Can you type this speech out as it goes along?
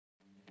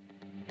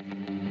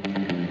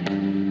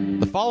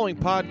The following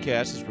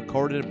podcast is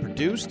recorded and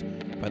produced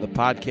by the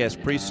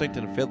Podcast Precinct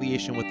in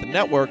affiliation with the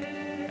network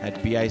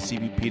at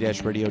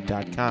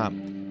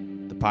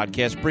bicbp-radio.com. The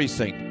Podcast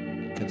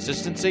Precinct.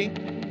 Consistency,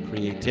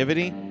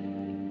 creativity,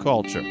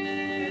 culture.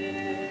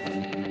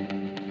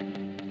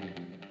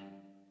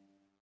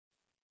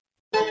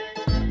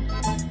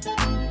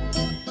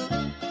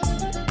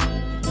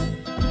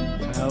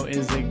 How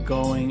is it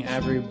going,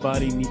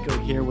 everybody? Nico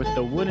here with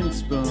the Wooden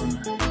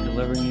Spoon,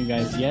 delivering you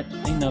guys yet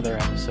another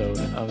episode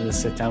of the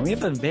Sit Down. We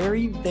have a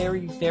very,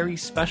 very, very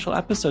special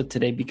episode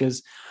today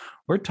because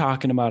we're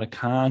talking about a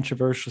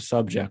controversial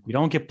subject. We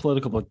don't get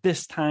political, but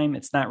this time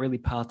it's not really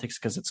politics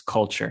because it's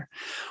culture.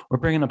 We're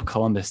bringing up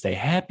Columbus Day.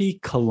 Happy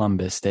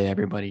Columbus Day,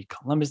 everybody.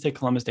 Columbus Day,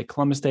 Columbus Day,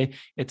 Columbus Day.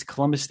 It's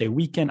Columbus Day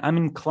weekend. I'm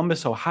in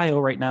Columbus, Ohio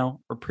right now.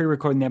 We're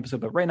pre-recording the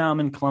episode, but right now I'm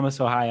in Columbus,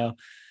 Ohio.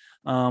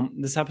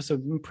 This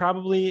episode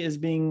probably is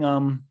being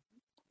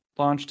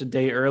launched a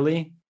day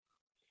early.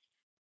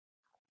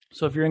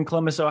 So if you're in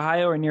Columbus,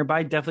 Ohio or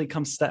nearby, definitely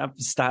come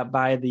stop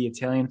by the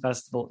Italian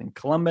Festival in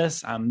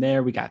Columbus. I'm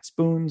there. We got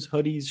spoons,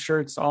 hoodies,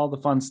 shirts, all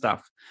the fun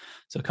stuff.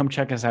 So come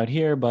check us out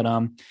here. But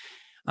I'm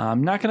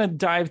not going to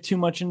dive too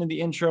much into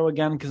the intro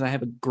again because I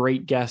have a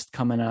great guest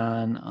coming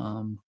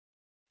on.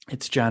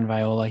 It's John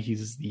Viola.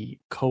 He's the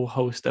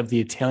co-host of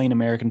the Italian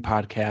American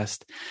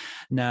podcast.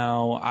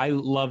 Now, I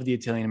love the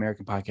Italian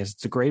American podcast.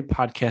 It's a great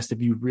podcast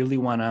if you really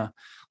want to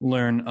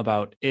learn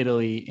about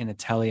Italy and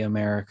Italia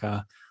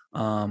America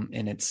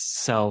in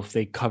itself.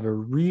 They cover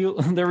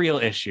the real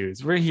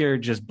issues. We're here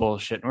just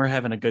bullshitting. We're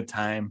having a good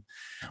time.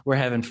 We're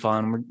having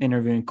fun. We're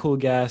interviewing cool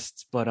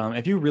guests. But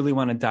if you really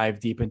want to dive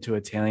deep into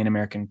Italian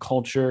American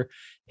culture,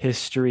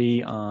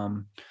 history,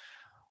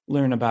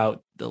 learn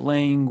about the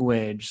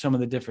language, some of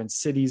the different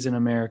cities in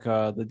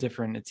America, the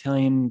different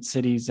Italian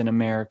cities in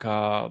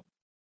America,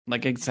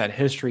 like I said,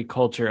 history,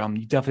 culture,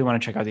 you definitely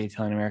want to check out the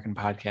Italian American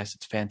podcast.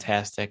 It's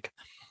fantastic.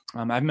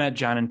 I've met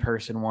John in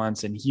person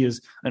once, and he is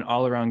an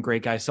all-around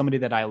great guy, somebody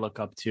that I look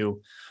up to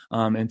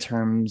in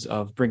terms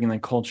of bringing the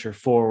culture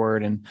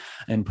forward and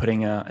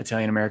putting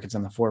Italian Americans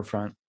on the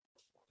forefront,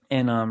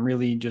 and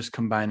really just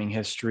combining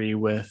history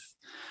with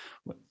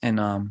and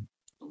a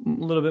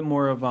little bit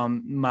more of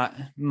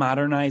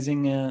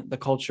modernizing the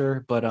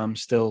culture, but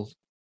still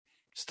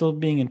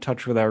being in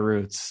touch with our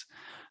roots.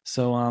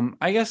 So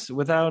I guess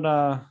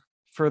without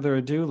further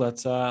ado,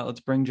 let's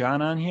bring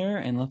John on here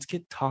and let's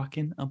get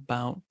talking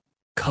about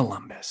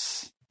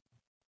Columbus.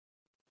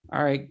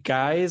 All right,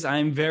 guys,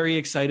 I'm very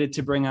excited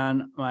to bring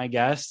on my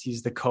guest.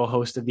 He's the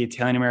co-host of the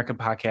Italian American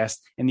podcast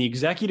and the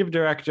executive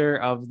director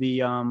of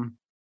the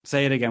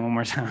say it again one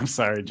more time. I'm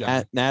sorry,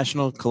 John.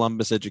 National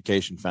Columbus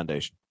Education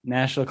Foundation.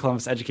 National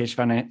Columbus Education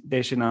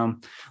Foundation.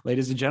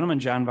 Ladies and gentlemen,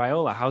 John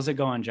Viola. How's it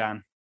going,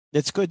 John?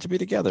 It's good to be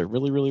together.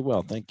 Really, really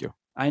well. Thank you.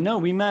 I know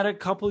we met a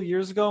couple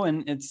years ago,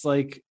 and it's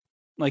like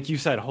you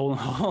said,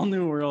 whole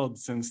new world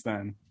since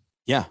then.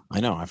 Yeah, I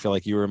know. I feel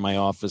like you were in my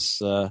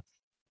office. It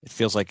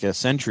feels like a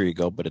century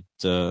ago, but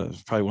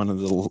it's probably one of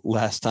the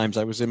last times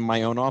I was in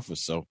my own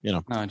office. So,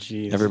 oh,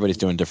 geez. Everybody's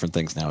doing different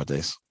things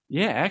nowadays.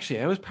 Yeah,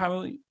 actually, it was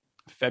probably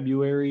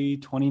February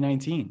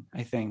 2019,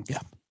 I think.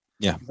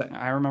 Yeah.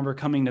 I remember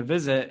coming to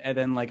visit, and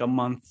then a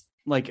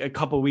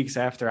couple weeks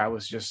after, I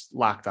was just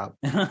locked up.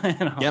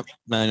 Yep.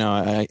 I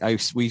know.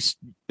 We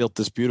built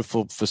this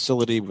beautiful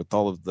facility with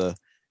all of the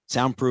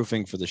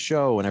soundproofing for the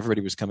show, and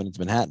everybody was coming into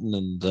Manhattan,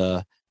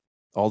 and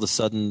all of a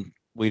sudden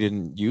we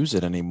didn't use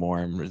it anymore.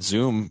 And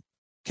Zoom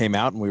came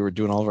out, and we were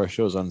doing all of our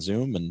shows on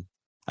Zoom. And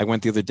I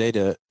went the other day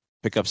to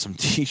pick up some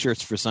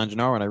T-shirts for San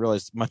Gennaro, and I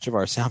realized much of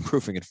our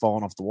soundproofing had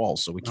fallen off the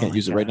walls, so we can't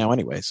use it right now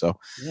anyway. So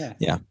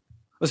yeah.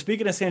 Well,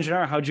 speaking of San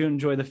Gennaro, how'd you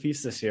enjoy the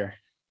feast this year?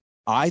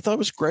 I thought it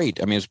was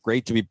great. I mean, it was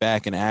great to be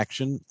back in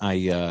action.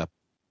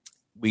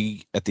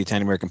 We at the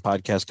Italian American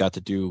podcast got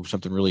to do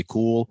something really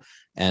cool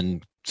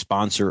and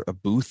sponsor a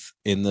booth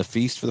in the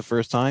feast for the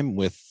first time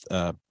with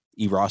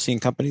E. Rossi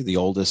and Company, the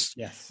oldest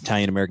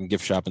Italian American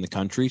gift shop in the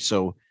country.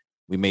 So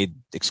we made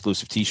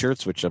exclusive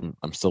T-shirts, which I'm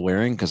still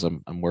wearing because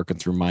I'm working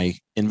through my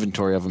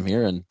inventory of them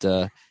here, and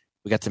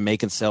we got to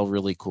make and sell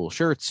really cool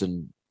shirts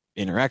and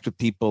interact with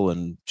people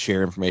and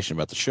share information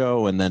about the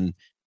show. And then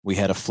we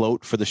had a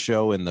float for the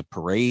show in the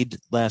parade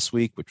last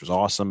week, which was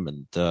awesome,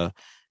 and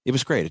it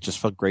was great. It just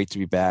felt great to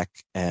be back.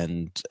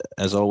 And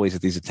as always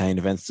at these Italian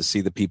events, to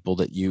see the people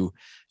that you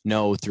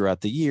know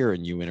throughout the year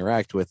and you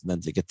interact with, and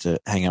then to get to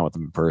hang out with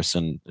them in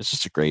person. It's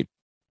just a great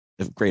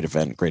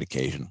event, great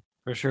occasion.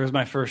 For sure. It was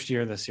my first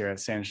year this year at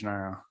San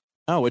Gennaro.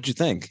 Oh, what'd you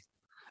think?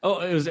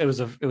 Oh, it was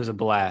a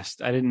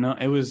blast. I didn't know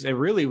it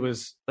really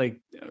was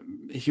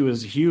he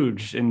was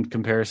huge in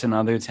comparison to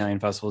other Italian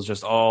festivals,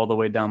 just all the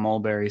way down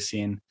Mulberry,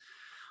 seeing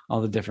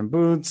all the different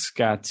booths,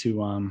 got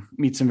to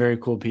meet some very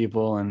cool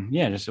people, and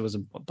it was a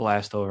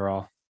blast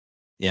overall.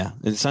 Yeah.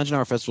 The San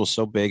Gennaro Festival is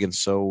so big and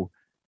so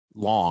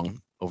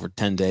long, over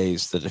 10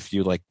 days, that if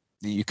you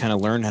you kind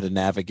of learn how to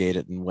navigate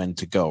it and when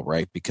to go,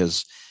 right?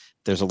 Because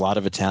there's a lot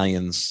of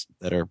Italians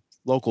that are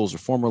locals or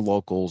former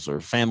locals or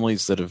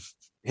families that have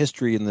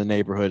history in the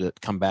neighborhood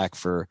that come back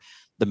for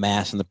the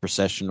mass and the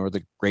procession or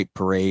the great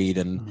parade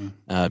and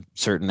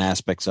certain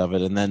aspects of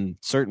it. And then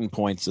certain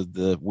points of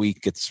the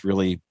week, it's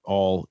really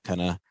all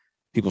kind of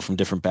people from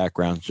different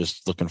backgrounds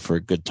just looking for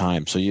a good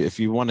time. So if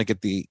you want to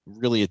get the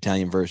really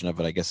Italian version of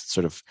it, I guess it's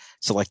sort of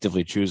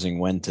selectively choosing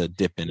when to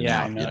dip in and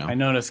out. I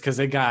noticed because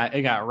it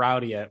got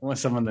rowdy at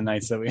some of the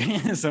nights that we.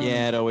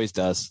 It always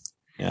does.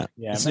 Yeah,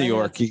 it's man, New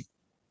York.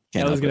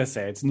 I was gonna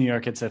say it's New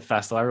York. It's a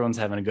festival. Everyone's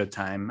having a good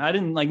time. I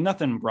didn't like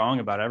nothing wrong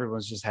about it.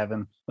 Everyone's just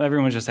having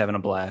a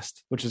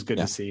blast, which is good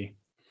to see.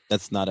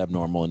 That's not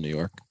abnormal in New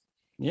York.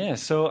 Yeah.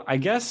 So I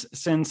guess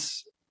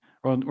since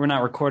we're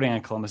not recording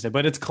on Columbus Day,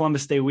 but it's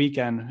Columbus Day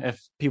weekend if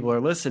people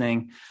are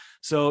listening.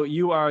 So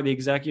you are the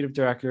executive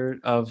director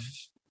of,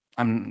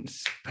 I'm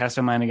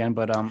passing my mind again,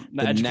 but the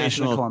Education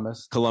National of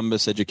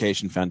Columbus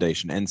Education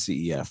Foundation,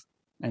 NCEF.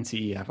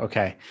 NCEF.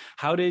 Okay.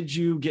 How did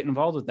you get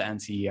involved with the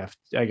NCEF,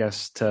 I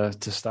guess, to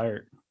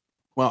start?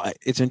 Well,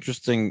 it's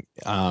interesting.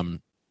 I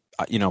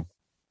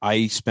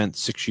spent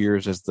 6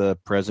 years as the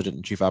president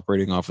and chief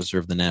operating officer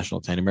of the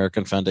National Italian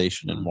American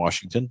Foundation in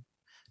Washington.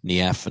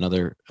 NIAF,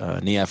 another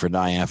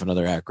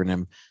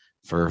acronym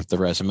for the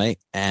resume.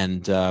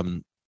 And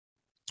one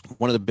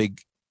of the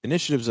big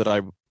initiatives that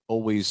I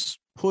always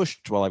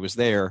pushed while I was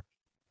there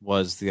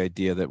was the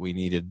idea that we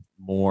needed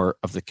more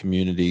of the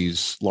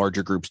community's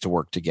larger groups to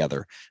work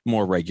together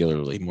more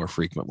regularly, more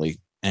frequently.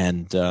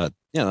 And,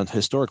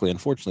 historically,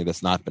 unfortunately,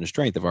 that's not been a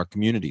strength of our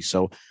community.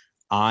 So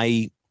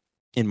I,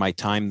 in my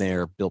time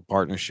there, built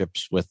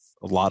partnerships with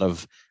a lot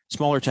of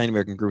smaller Italian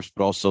American groups,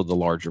 but also the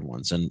larger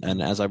ones.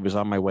 And as I was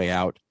on my way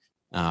out,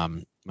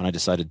 when I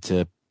decided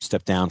to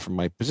step down from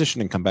my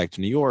position and come back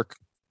to New York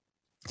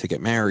to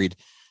get married,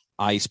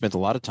 I spent a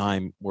lot of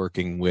time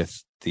working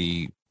with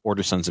the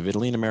Order Sons of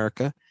Italy in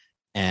America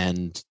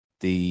and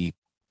the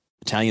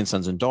Italian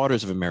Sons and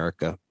Daughters of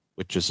America,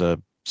 which is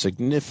a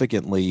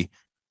significantly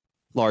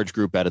large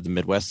group out of the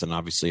Midwest, and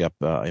obviously up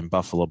in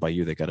Buffalo by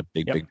you, they got a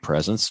big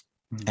presence.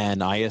 Mm-hmm.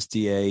 And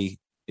ISDA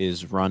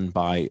is run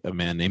by a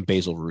man named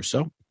Basil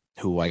Russo,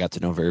 who I got to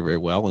know very, very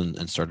well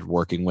and started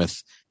working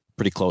with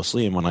pretty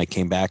closely. And when I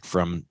came back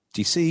from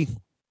DC,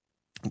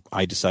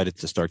 I decided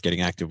to start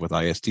getting active with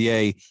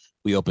ISDA.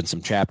 We opened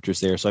some chapters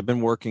there. So I've been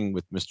working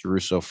with Mr.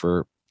 Russo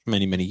for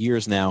many, many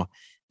years now.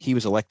 He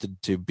was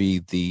elected to be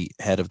the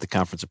head of the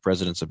Conference of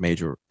Presidents of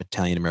Major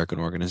Italian American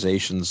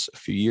Organizations a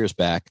few years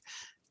back.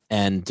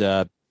 And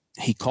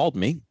he called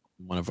me,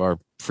 one of our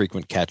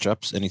frequent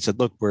catch-ups, and he said,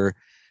 look, we're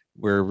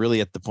really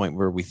at the point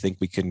where we think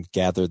we can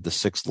gather the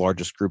 6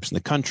 largest groups in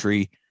the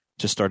country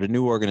to start a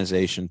new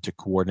organization to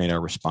coordinate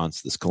our response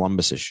to this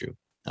Columbus issue.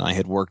 And I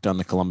had worked on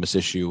the Columbus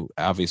issue,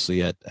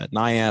 obviously, at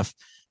NIAF.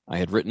 I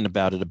had written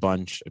about it a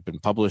bunch. I'd been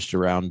published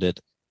around it.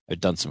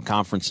 I'd done some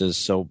conferences.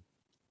 So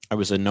I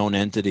was a known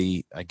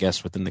entity, I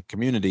guess, within the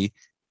community.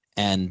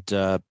 And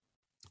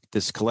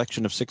this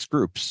collection of 6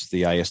 groups,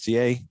 the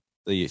ISDA,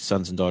 the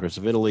Sons and Daughters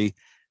of Italy,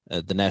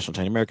 the National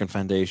Italian American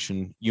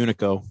Foundation,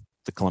 UNICO,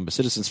 the Columbus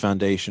Citizens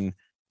Foundation,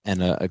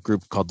 and a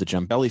group called the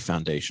Giambelli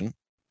Foundation,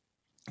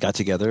 got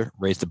together,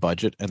 raised a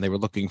budget, and they were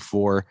looking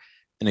for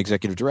an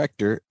executive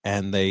director,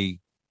 and they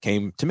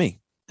came to me,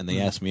 and they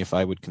asked me if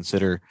I would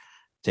consider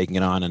taking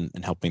it on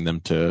and helping them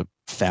to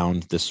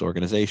found this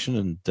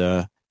organization.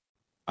 And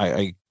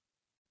I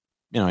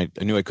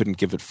knew I couldn't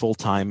give it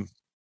full-time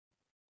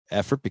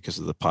effort because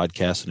of the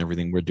podcast and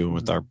everything we're doing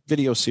with our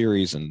video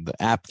series and the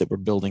app that we're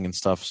building and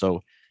stuff.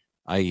 So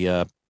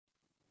I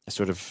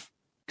sort of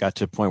got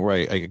to a point where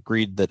I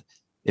agreed that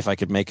if I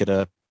could make it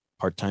a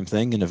part-time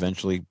thing and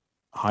eventually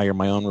hire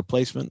my own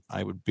replacement,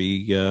 I would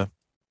be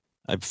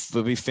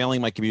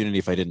failing my community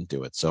if I didn't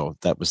do it. So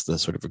that was the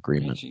sort of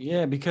agreement.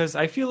 Yeah, because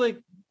I feel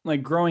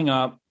like growing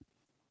up,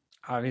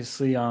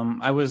 obviously,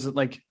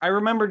 I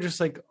remember just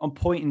like a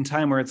point in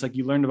time where it's like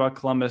you learned about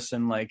Columbus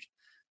in like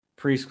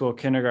preschool,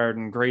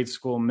 kindergarten, grade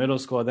school, middle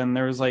school. Then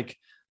there was like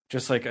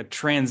just like a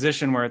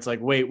transition where it's like,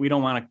 wait, we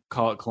don't want to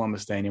call it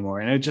Columbus Day anymore.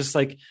 And it just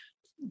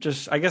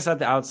I guess at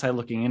the outside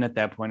looking in at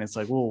that point, it's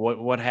like, well,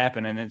 what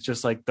happened? And it's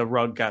just like the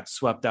rug got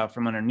swept out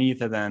from underneath.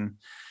 And then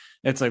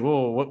it's like,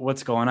 whoa,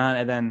 what's going on?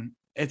 And then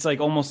it's like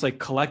almost like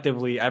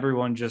collectively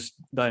everyone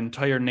the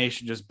entire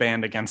nation just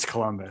banned against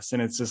Columbus.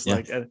 And it's just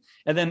like,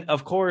 and then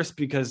of course,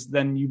 because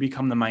then you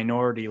become the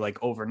minority, like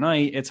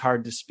overnight, it's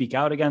hard to speak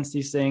out against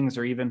these things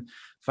or even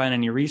find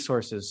any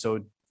resources.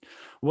 So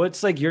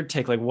what's like your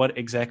take? Like what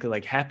exactly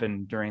like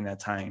happened during that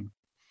time?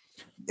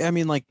 I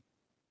mean, like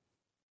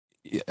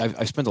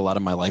I spent a lot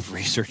of my life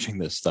researching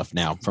this stuff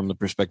now from the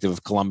perspective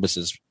of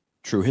Columbus's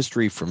true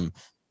history, from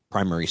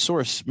primary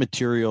source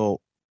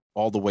material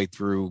all the way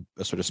through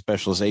a sort of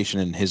specialization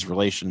in his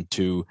relation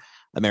to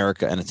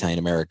America and Italian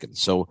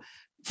Americans. So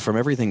from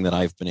everything that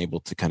I've been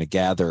able to kind of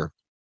gather,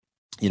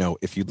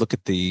 if you look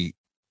at the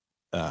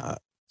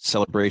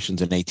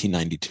celebrations in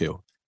 1892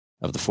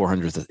 of the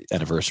 400th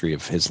anniversary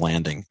of his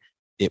landing,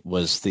 it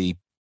was the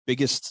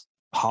biggest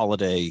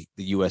holiday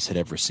the U.S. had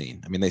ever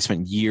seen. I mean, they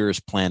spent years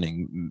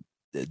planning.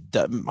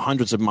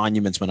 Hundreds of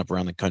monuments went up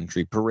around the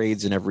country,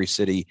 parades in every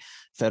city,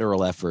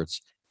 federal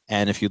efforts.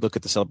 And if you look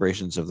at the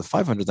celebrations of the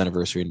 500th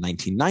anniversary in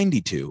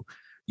 1992,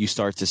 you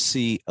start to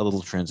see a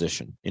little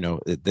transition,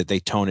 that they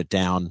tone it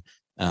down.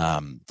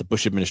 The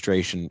Bush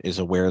administration is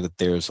aware that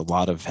there's a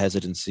lot of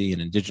hesitancy in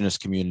indigenous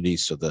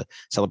communities, so the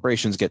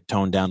celebrations get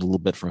toned down a little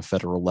bit from a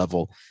federal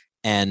level.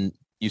 And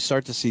you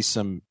start to see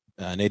some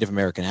Native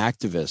American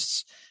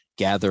activists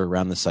gather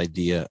around this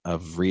idea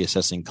of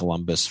reassessing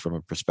Columbus from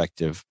a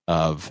perspective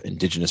of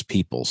indigenous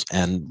peoples.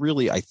 And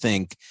really, I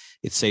think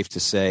it's safe to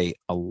say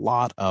a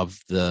lot of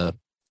the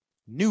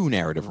new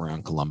narrative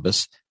around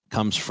Columbus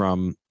comes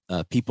from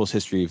People's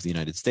History of the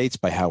United States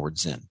by Howard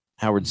Zinn.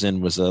 Howard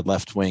Zinn was a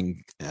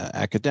left-wing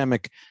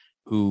academic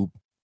who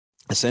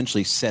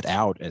essentially set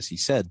out, as he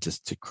said,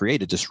 to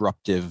create a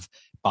disruptive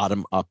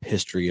bottom-up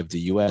history of the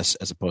U.S.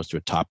 as opposed to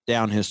a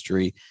top-down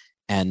history.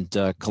 And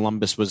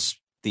Columbus was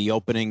the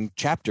opening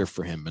chapter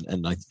for him,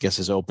 and I guess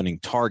his opening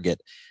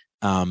target.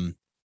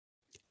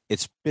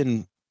 It's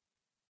been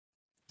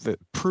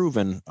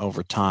proven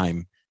over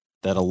time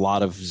that a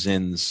lot of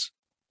Zinn's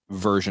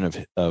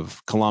version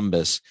of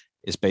Columbus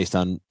is based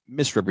on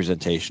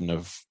misrepresentation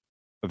of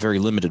a very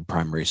limited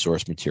primary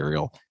source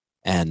material.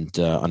 And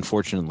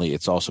unfortunately,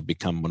 it's also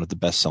become one of the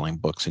best-selling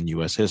books in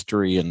U.S.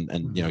 history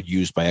and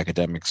used by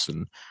academics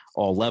in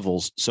all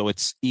levels. So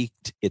it's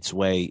eked its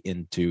way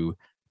into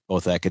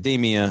both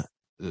academia,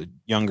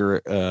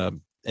 younger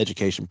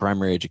education,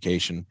 primary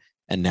education,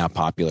 and now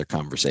popular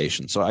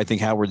conversation. So I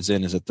think Howard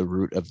Zinn is at the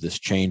root of this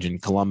change in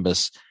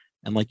Columbus.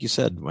 And like you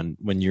said,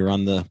 when you're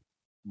on the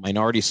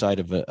minority side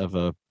of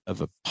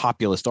a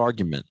populist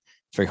argument,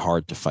 it's very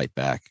hard to fight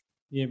back.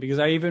 Yeah, because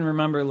I even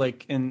remember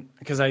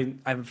because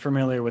I'm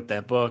familiar with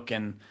that book,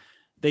 and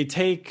they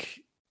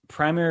take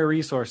primary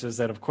resources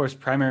that, of course,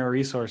 primary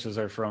resources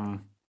are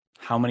from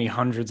how many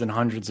hundreds and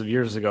hundreds of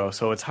years ago.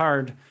 So it's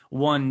hard,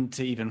 one,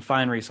 to even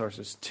find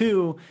resources.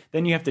 Two,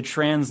 then you have to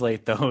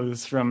translate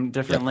those from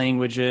different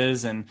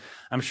languages. And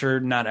I'm sure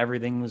not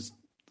everything was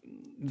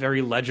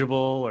very legible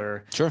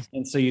or sure.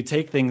 And so you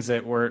take things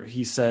that were,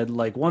 he said,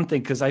 like one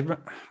thing, because I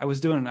was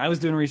doing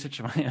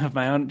research of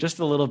my own just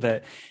a little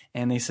bit,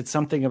 and they said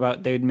something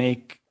about they'd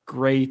make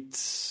great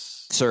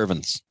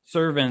servants,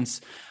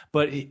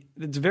 but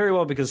it's very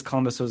well because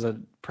Columbus was a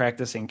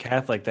practicing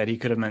Catholic that he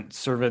could have meant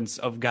servants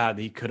of God.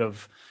 He could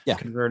have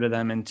converted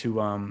them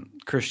into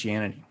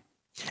Christianity.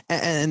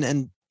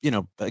 And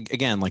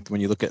again, like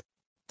when you look at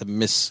the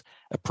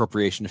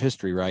misappropriation of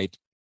history, right?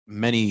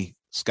 Many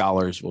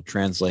scholars will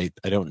translate,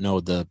 I don't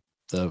know the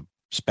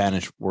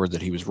Spanish word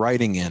that he was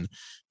writing in,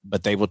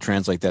 but they will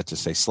translate that to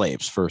say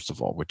slaves, first of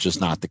all, which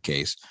is not the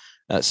case.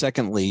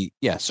 Secondly,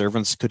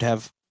 servants could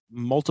have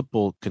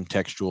multiple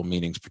contextual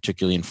meanings,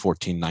 particularly in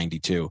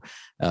 1492.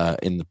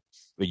 In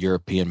the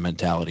European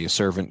mentality, a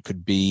servant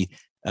could be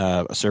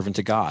a servant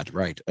to God,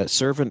 right? A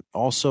servant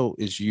also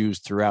is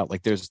used throughout,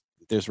 like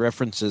there's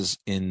references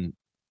in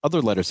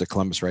other letters that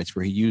Columbus writes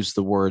where he used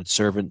the word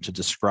servant to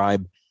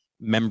describe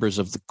members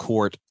of the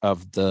court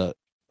of the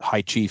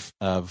high chief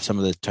of some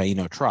of the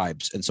Taino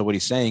tribes. And so what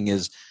he's saying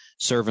is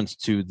servants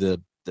to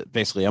the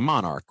basically a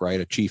monarch, right?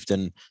 A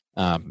chieftain,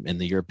 in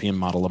the European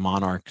model, a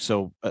monarch.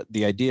 So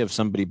the idea of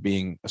somebody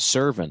being a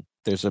servant,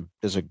 there's a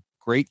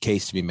great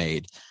case to be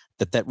made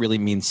that really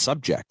means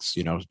subjects,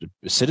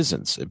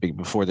 citizens.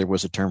 Before there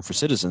was a term for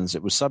citizens,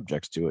 it was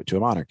subjects to a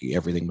monarchy.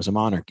 Everything was a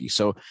monarchy.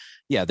 So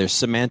there's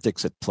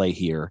semantics at play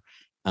here.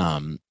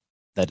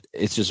 That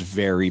it's just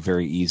very,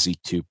 very easy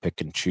to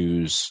pick and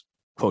choose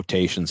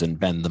quotations and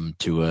bend them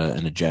to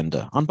an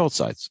agenda on both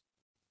sides.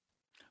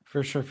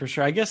 For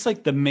sure. I guess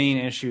like the main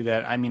issue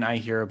that I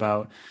hear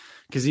about,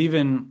 because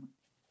even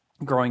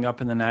growing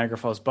up in the Niagara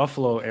Falls,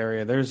 Buffalo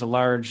area, there's a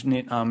large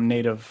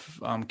Native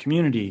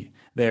community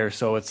there.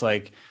 So it's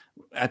like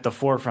at the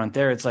forefront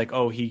there, it's like,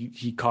 oh,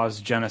 he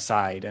caused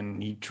genocide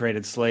and he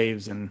traded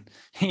slaves, and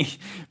he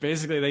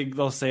basically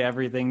they'll say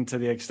everything to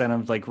the extent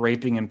of like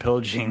raping and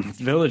pillaging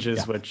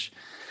villages, which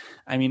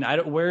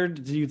where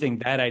do you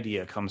think that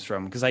idea comes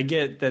from? Because I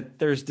get that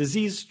there's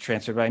disease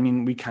transfer, but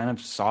we kind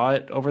of saw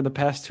it over the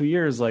past 2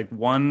 years. Like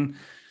one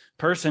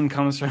person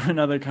comes from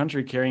another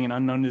country carrying an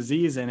unknown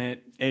disease, and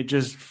it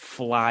just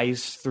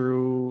flies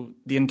through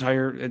the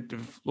entire.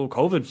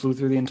 COVID flew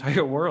through the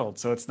entire world,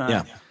 so it's not.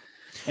 Yeah.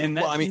 And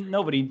that,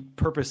 nobody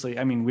purposely.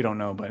 We don't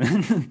know, but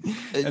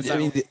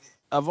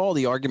of all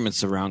the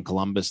arguments around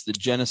Columbus, the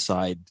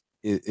genocide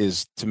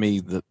is to me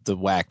the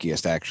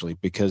wackiest, actually,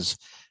 because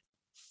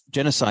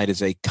genocide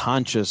is a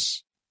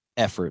conscious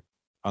effort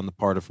on the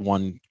part of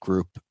one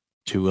group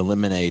to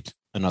eliminate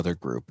another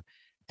group,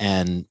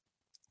 and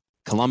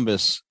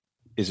Columbus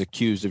is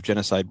accused of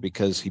genocide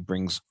because he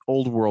brings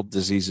old world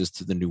diseases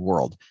to the new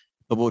world.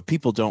 But what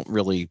people don't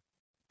really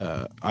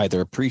either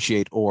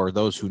appreciate, or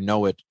those who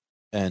know it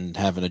and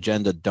have an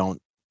agenda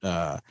don't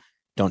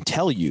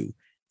tell you,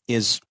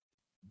 is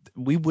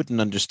we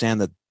wouldn't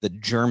understand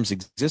that germs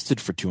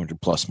existed for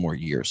 200 plus more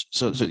years.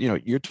 So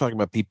you're talking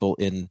about people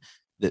in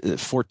the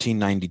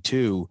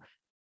 1492.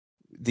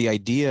 The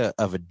idea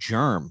of a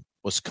germ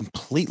was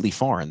completely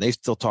foreign. They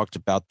still talked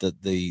about the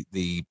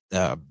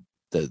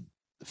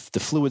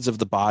fluids of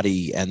the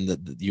body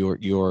and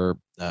your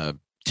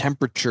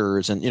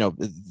temperatures, and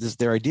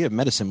their idea of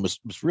medicine was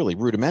really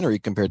rudimentary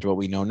compared to what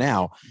we know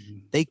now.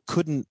 They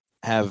couldn't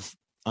have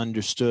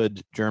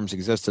understood germs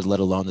existed, let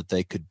alone that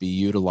they could be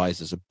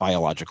utilized as a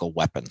biological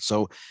weapon.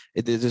 So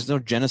there's no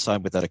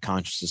genocide without a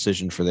conscious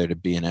decision for there to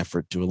be an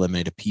effort to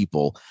eliminate a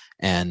people.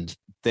 And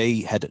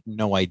they had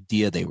no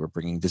idea they were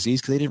bringing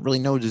disease because they didn't really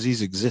know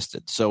disease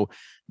existed. So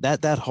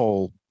that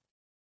whole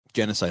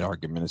genocide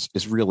argument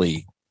is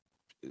really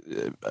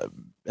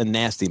a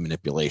nasty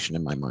manipulation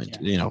in my mind.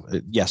 Yeah.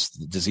 Yes,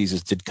 the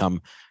diseases did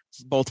come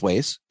both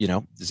ways.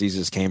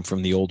 Diseases came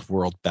from the old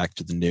world back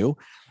to the new.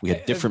 We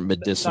had different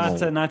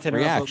medicinal not to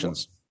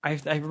reactions. I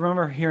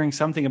remember hearing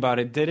something about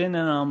it. Didn't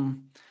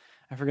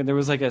I forget, there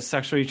was like a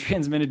sexually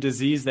transmitted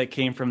disease that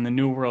came from the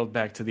new world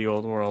back to the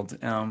old world.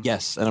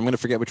 Yes, and I'm going to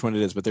forget which one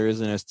it is, but there is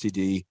an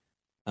STD.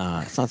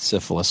 It's not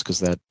syphilis because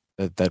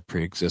that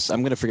pre-exists.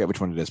 I'm going to forget which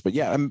one it is, but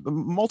yeah,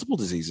 multiple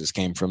diseases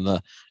came from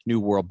the new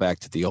world back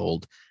to the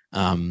old.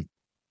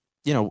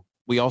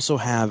 We also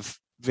have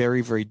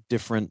very, very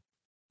different.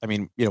 I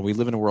mean, we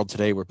live in a world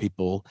today where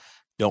people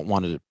don't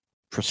want to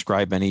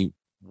prescribe any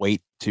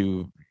weight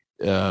to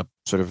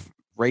sort of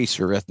race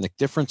or ethnic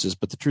differences.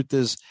 But the truth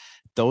is,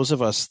 those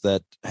of us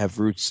that have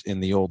roots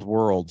in the old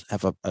world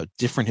have a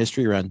different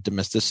history around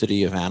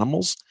domesticity of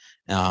animals,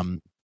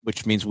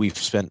 which means we've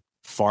spent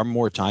far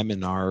more time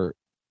in our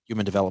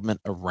human development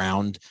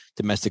around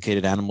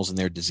domesticated animals and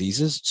their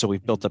diseases. So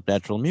we've built up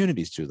natural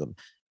immunities to them.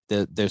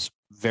 There's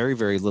very,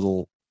 very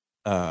little.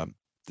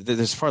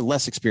 There's far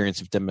less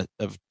experience of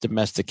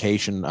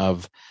domestication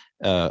of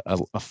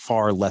a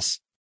far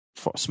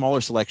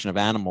smaller selection of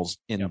animals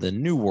in the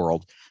new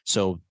world.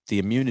 So the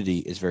immunity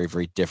is very,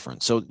 very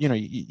different. So,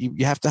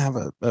 you have to have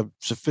a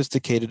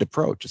sophisticated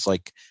approach. It's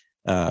like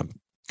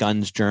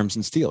guns, germs,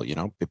 and steel.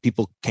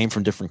 People came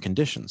from different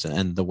conditions,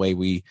 and the way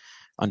we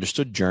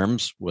understood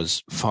germs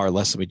was far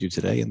less than we do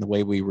today, and the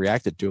way we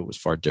reacted to it was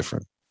far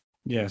different.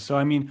 Yeah. So,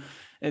 I mean,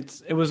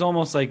 it was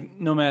almost like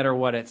no matter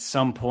what, at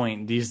some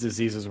point, these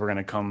diseases were going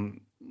to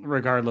come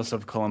regardless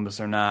of Columbus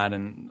or not.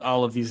 And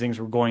all of these things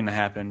were going to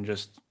happen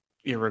just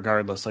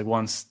irregardless. Like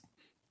once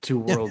two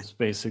worlds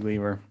basically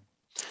were.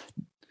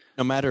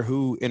 No matter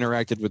who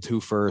interacted with who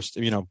first,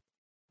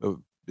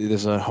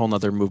 there's a whole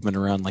nother movement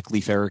around like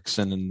Leif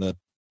Erikson and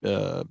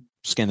the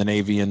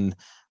Scandinavian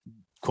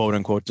quote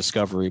unquote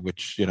discovery,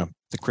 which,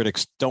 the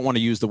critics don't want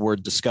to use the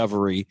word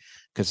discovery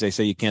because they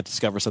say you can't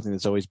discover something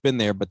that's always been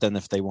there. But then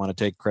if they want to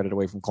take credit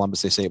away from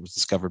Columbus, they say it was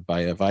discovered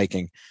by a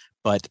Viking.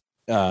 But,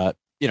 if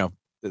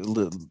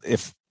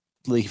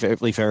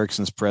Leif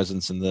Erikson's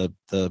presence and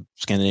the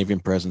Scandinavian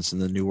presence in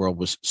the New World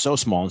was so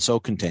small and so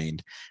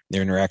contained,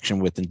 their interaction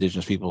with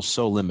indigenous people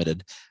so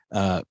limited,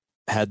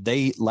 had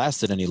they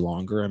lasted any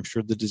longer, I'm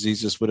sure the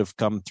diseases would have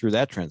come through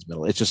that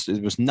transmittal. It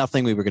was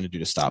nothing we were going to do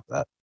to stop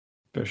that.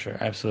 For sure.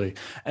 Absolutely.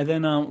 And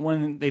then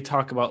when they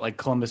talk about like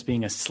Columbus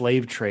being a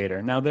slave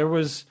trader, now there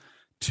was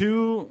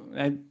two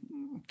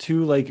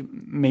like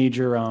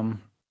major,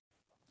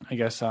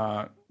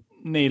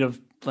 native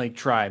like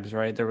tribes,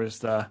 right? There was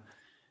the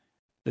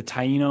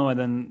Taino, and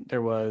then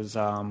there was,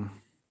 what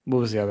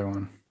was the other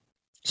one?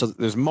 So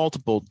there's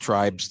multiple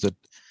tribes that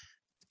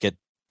get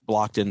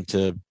blocked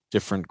into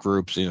different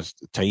groups.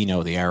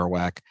 Taino, the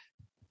Arawak.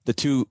 The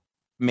two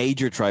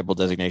major tribal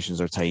designations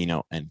are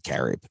Taino and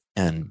Carib.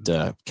 And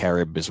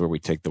Carib is where we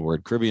take the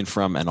word Caribbean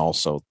from, and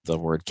also the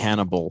word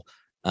cannibal.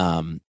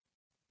 But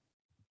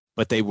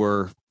they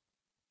were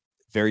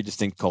very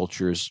distinct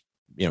cultures.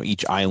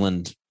 Each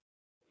island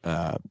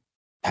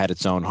had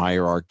its own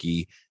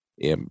hierarchy.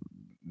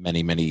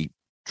 Many, many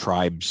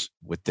tribes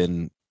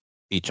within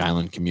each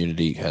island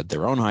community had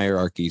their own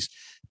hierarchies.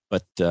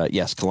 But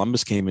yes,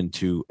 Columbus came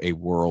into a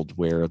world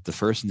where the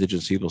first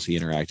indigenous peoples he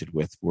interacted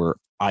with were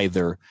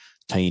either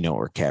Taino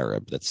or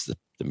Carib. That's the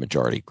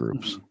majority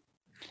groups.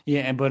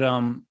 Yeah, but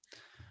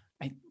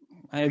I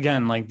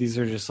again, like these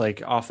are just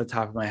like off the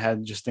top of my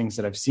head, just things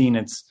that I've seen.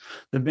 It's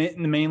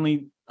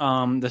mainly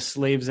the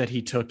slaves that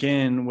he took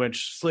in,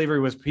 which slavery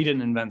was, he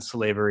didn't invent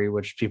slavery,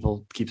 which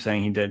people keep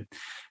saying he did.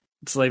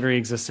 Slavery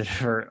existed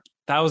for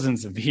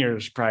thousands of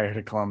years prior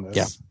to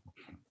Columbus.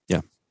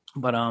 Yeah.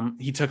 But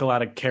he took a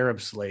lot of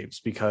Carib slaves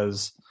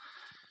because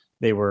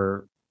they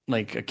were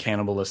like a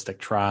cannibalistic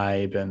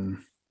tribe and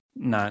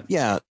not.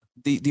 Yeah.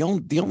 The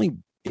only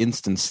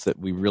instance that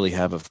we really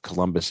have of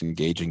Columbus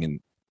engaging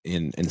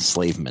in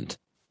enslavement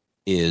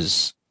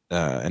is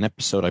an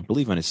episode, I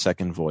believe, on his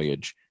second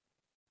voyage,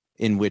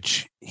 in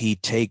which he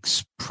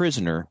takes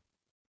prisoner,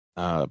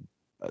 some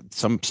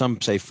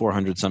say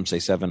 400, some say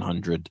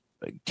 700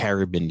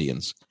 Carib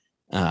Indians.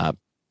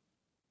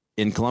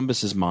 In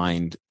Columbus's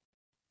mind,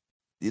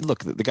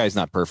 look, the guy's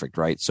not perfect,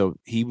 right? So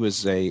he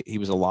was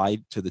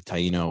allied to the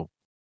Taino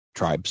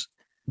tribes.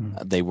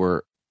 They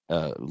were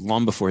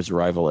long before his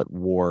arrival at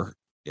war,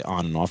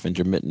 on and off,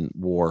 intermittent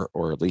war,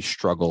 or at least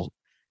struggle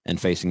and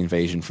facing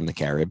invasion from the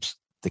Caribs.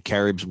 The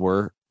Caribs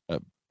were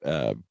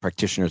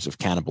practitioners of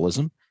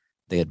cannibalism.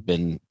 They had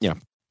been,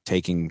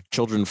 taking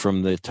children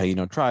from the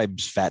Taino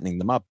tribes, fattening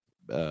them up,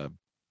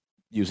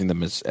 using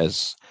them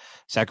as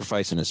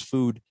sacrifice and as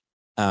food.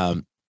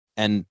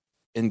 And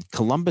in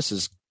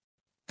Columbus's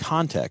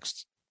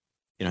context,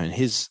 in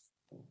his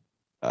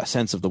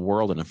sense of the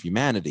world and of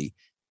humanity,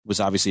 was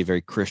obviously a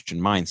very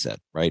Christian mindset,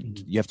 right?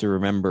 Mm-hmm. You have to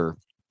remember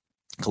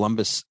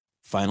Columbus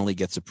finally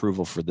gets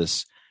approval for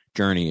this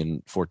journey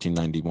in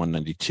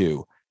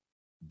 1491-92.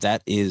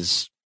 That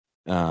is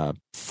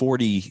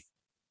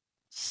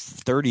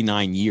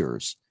 39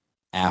 years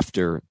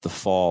after the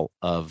fall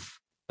of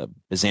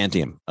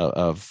Byzantium,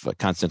 of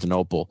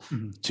Constantinople,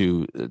 mm-hmm.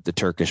 to the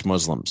Turkish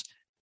Muslims.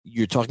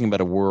 You're talking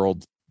about a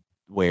world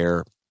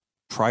where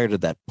prior to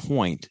that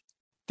point,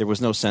 there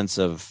was no sense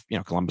of,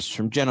 Columbus was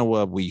from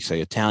Genoa, we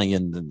say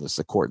Italian, and there's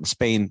the court in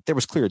Spain. There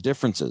was clear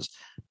differences,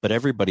 but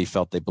everybody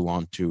felt they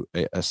belonged to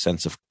a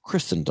sense of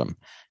Christendom.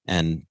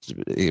 And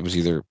it was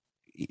either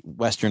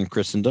Western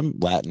Christendom,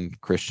 Latin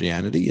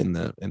Christianity in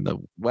the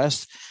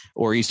West,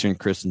 or Eastern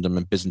Christendom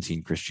and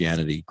Byzantine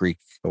Christianity, Greek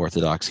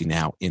Orthodoxy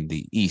now in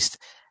the East.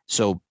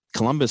 So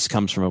Columbus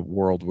comes from a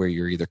world where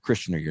you're either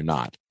Christian or you're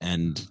not.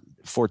 And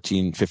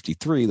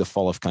 1453, the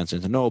fall of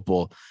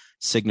Constantinople,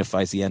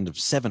 signifies the end of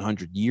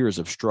 700 years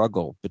of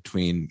struggle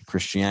between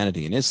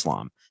Christianity and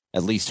Islam,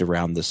 at least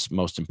around this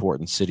most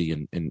important city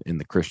in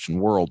the Christian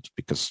world,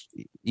 because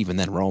even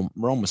then Rome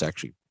was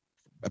actually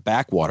a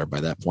backwater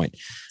by that point.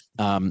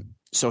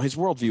 So his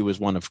worldview is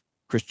one of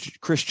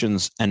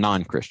Christians and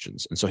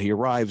non-Christians. And so he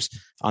arrives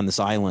on this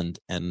island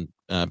and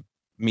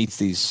meets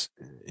these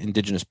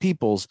indigenous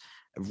peoples,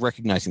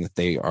 recognizing that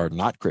they are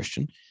not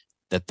Christian,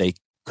 that they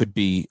could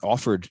be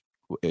offered,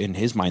 in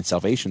his mind,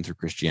 salvation through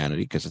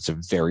Christianity, because it's a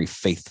very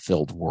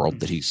faith-filled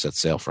world that he sets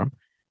sail from.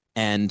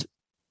 And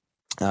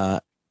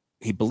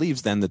he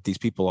believes then that these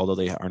people, although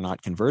they are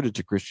not converted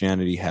to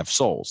Christianity, have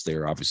souls.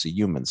 They're obviously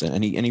humans.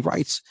 And he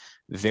writes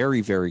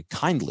very, very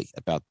kindly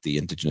about the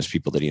indigenous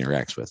people that he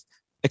interacts with,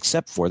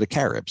 except for the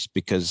Caribs,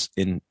 because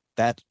in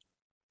that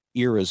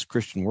era's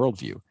Christian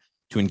worldview,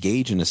 to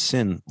engage in a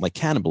sin like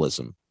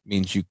cannibalism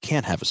means you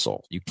can't have a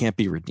soul. You can't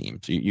be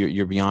redeemed.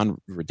 You're beyond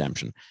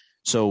redemption.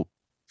 So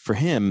for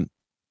him,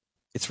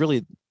 it's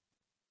really,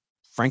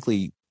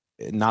 frankly,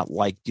 not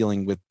like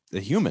dealing with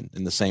a human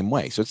in the same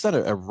way. So it's not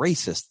a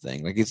racist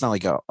thing. Like, it's not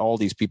like all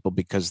these people,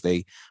 because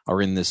they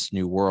are in this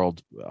new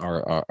world,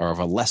 are of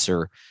a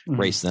lesser mm-hmm.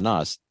 race than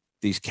us.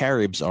 These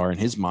Caribs are, in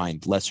his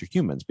mind, lesser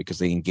humans because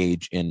they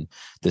engage in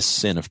this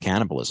sin of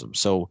cannibalism.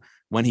 So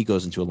when he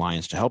goes into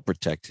alliance to help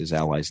protect his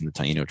allies in the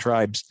Taino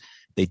tribes,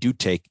 they do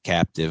take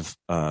captive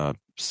 400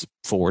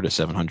 to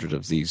 700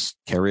 of these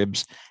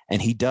Caribs,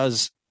 and he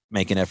does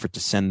make an effort to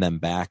send them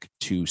back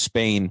to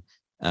Spain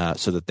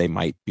so that they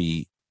might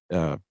be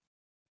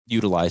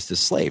utilized as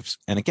slaves.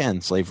 And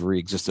again, slavery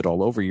existed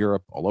all over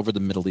Europe, all over the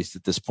Middle East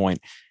at this point.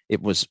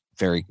 It was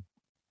very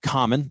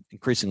common,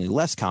 increasingly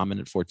less common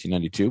in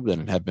 1492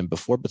 than it had been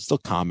before, but still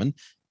common,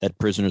 that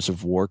prisoners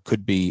of war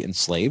could be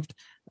enslaved.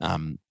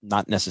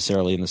 Not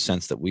necessarily in the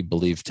sense that we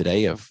believe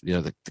today of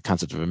the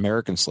concept of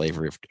American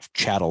slavery, of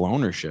chattel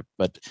ownership,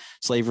 but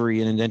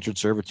slavery in indentured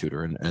servitude,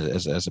 or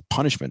as a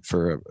punishment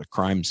for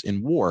crimes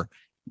in war.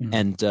 Mm-hmm.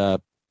 And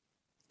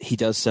he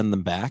does send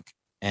them back,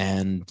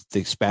 and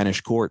the Spanish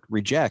court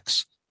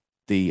rejects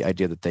the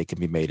idea that they can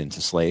be made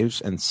into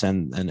slaves, and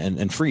send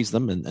and frees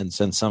them and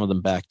send some of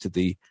them back to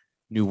the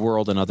New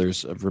World, and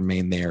others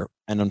remain there.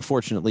 And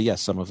unfortunately,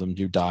 yes, some of them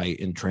do die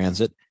in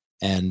transit,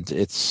 and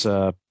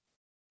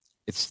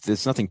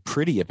there's nothing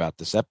pretty about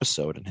this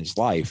episode in his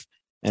life,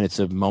 and it's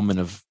a moment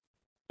of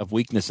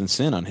weakness and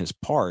sin on his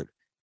part.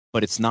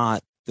 But it's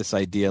not this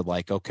idea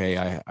like, okay,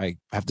 I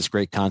have this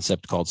great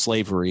concept called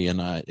slavery,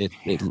 and it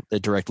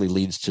directly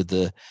leads to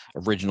the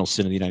original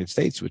sin of the United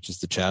States, which is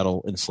the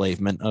chattel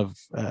enslavement of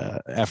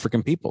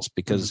African peoples,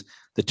 because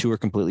the two are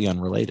completely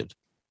unrelated.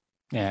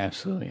 Yeah,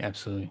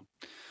 absolutely.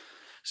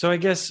 So I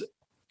guess,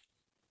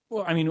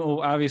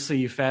 obviously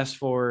you fast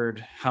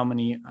forward how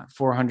many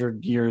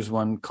 400 years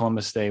when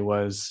Columbus Day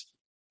was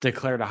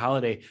declared a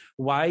holiday.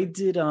 Why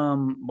do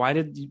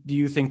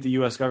you think the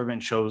U.S.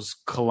 government chose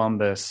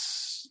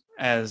Columbus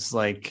as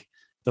like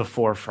the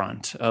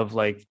forefront of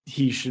like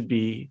he should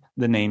be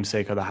the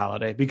namesake of the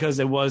holiday? Because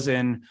it was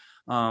in,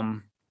 I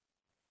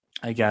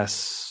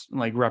guess,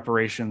 like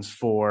reparations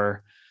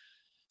for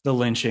the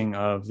lynching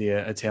of the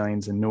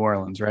Italians in New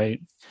Orleans, right?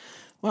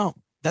 Well,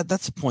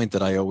 that's a point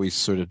that I always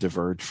sort of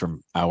diverge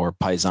from our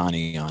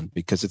Paisani on,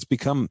 because it's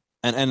become,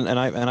 and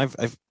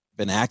I've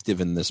been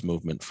active in this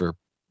movement for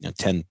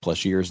 10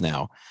 plus years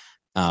now.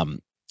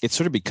 It's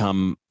sort of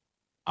become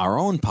our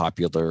own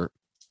popular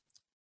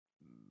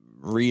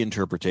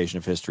reinterpretation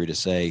of history to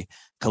say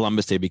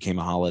Columbus Day became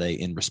a holiday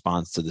in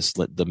response to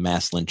the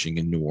mass lynching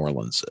in New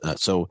Orleans.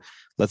 So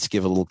let's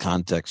give a little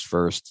context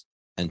first,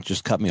 and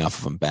just cut me off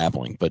if I'm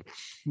babbling. But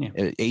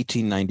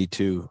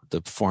 1892,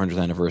 the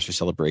 400th anniversary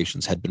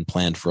celebrations had been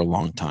planned for a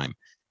long time.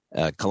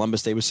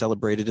 Columbus Day was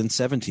celebrated in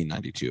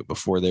 1792,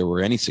 before there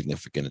were any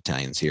significant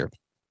Italians here.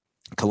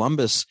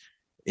 Columbus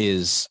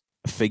is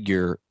a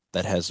figure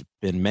that has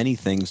been many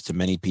things to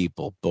many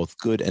people, both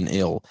good and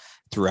ill,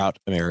 throughout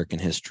American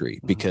history.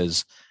 Mm-hmm.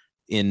 Because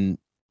in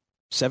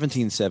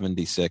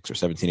 1776 or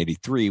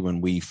 1783, when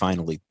we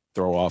finally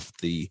throw off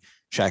the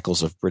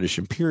shackles of British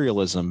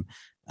imperialism,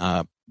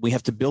 we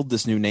have to build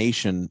this new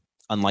nation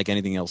unlike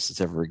anything else that's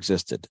ever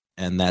existed.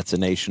 And that's a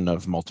nation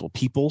of multiple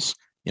peoples.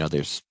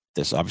 There's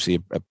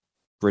obviously a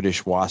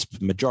British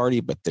WASP majority,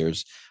 but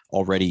there's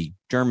already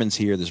Germans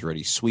here. There's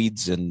already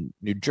Swedes in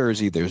New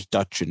Jersey. There's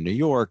Dutch in New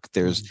York.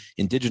 There's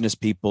indigenous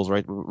peoples,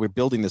 right? We're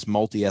building this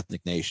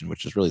multi-ethnic nation,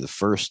 which is really the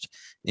first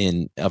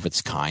of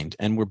its kind.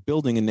 And we're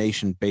building a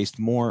nation based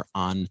more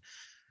on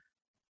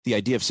the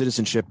idea of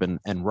citizenship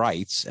and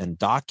rights and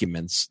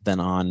documents than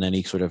on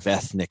any sort of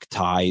ethnic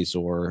ties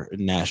or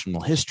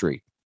national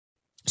history.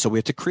 So we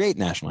have to create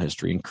national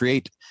history and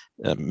create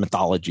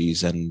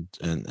mythologies and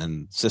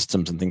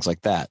systems and things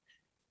like that.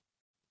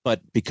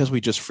 But because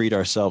we just freed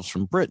ourselves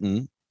from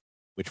Britain,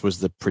 which was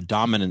the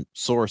predominant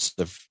source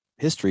of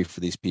history for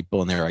these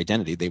people and their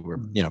identity, they were,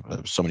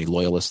 so many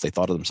loyalists, they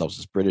thought of themselves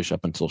as British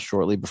up until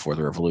shortly before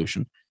the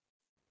revolution.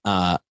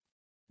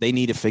 They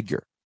need a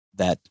figure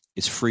that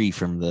is free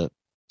from the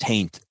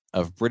taint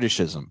of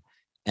Britishism.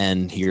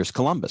 And here's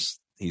Columbus.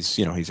 He's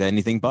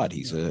anything but.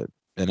 He's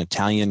an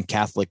Italian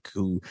Catholic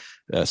who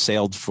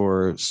sailed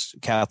for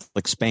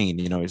Catholic Spain.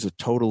 He's a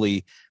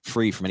totally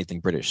free from anything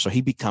British. So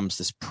he becomes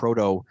this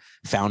proto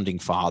founding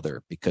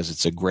father because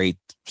it's a great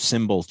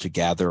symbol to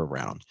gather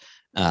around.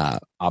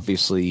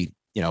 Obviously,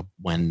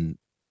 when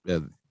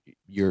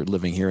you're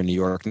living here in New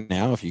York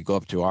now, if you go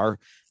up to our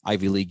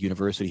Ivy League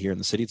university here in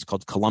the city, it's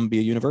called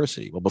Columbia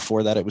University. Well,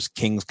 before that, it was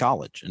King's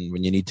College. And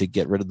when you need to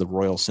get rid of the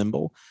royal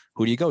symbol,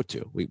 who do you go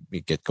to? We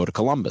go to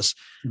Columbus.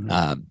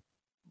 Mm-hmm.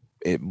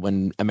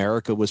 When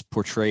America was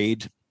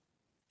portrayed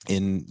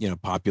in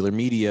popular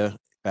media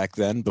back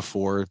then,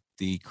 before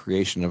the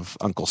creation of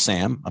Uncle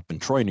Sam up in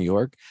Troy, New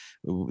York,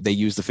 they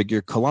used the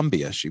figure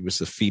Columbia. She was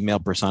the female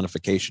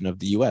personification of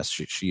the U.S.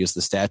 She is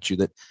the statue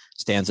that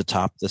stands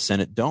atop the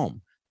Senate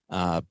Dome.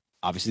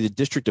 Obviously, the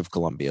District of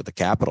Columbia, the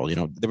capital.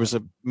 There was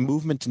a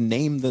movement to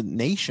name the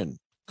nation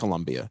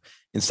Columbia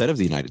instead of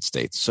the United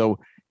States. So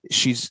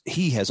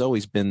he has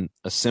always been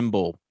a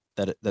symbol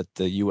that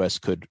the U.S.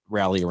 could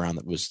rally around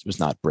that was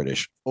not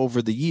British.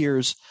 Over the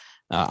years,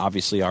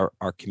 obviously, our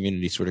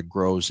community sort of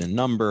grows in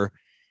number.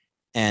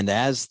 And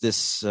as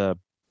this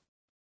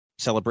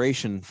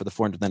celebration for the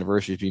 400th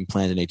anniversary is being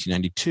planned in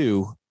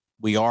 1892,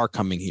 we are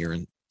coming here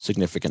in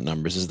significant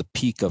numbers. This is the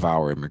peak of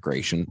our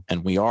immigration.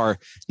 And we are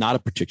not a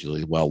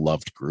particularly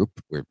well-loved group.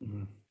 We're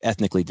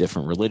ethnically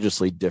different,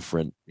 religiously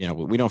different.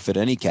 We don't fit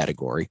any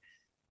category.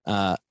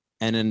 And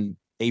in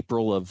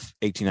April of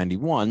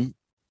 1891,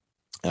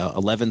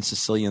 11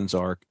 Sicilians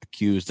are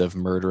accused of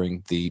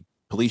murdering the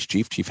police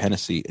chief, Chief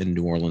Hennessy, in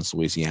New Orleans,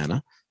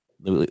 Louisiana.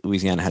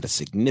 Louisiana had a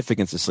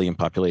significant Sicilian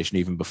population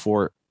even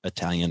before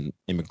Italian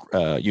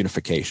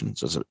unification.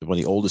 So it's one of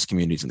the oldest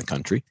communities in the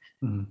country.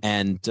 Mm-hmm.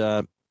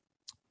 And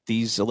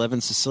these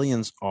 11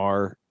 Sicilians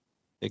are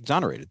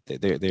exonerated.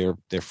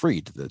 They're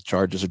freed. The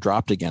charges are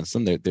dropped against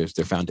them. They're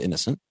found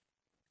innocent.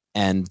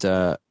 And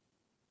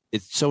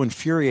it so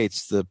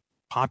infuriates the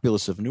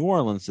populace of New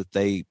Orleans that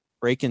they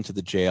break into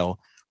the jail,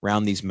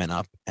 round these men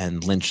up,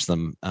 and lynch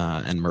them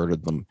and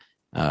murdered them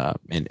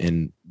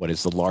in what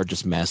is the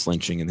largest mass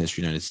lynching in the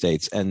history of the United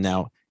States. And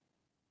now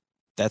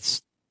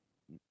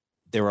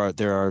there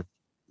are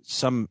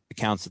some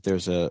accounts that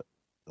there's a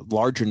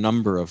larger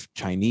number of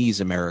Chinese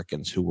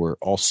Americans who were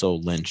also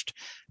lynched,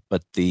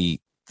 but the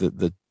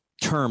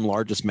term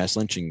largest mass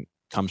lynching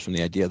comes from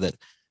the idea that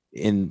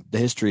in the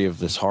history of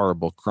this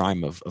horrible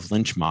crime of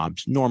lynch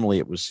mobs, normally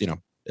it was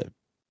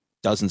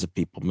dozens of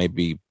people,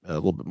 maybe a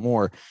little bit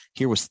more.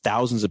 Here was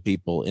thousands of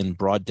people in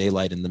broad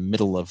daylight in the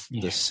middle of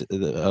one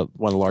of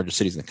the largest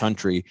cities in the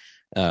country,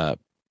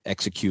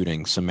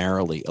 executing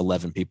summarily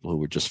 11 people who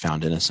were just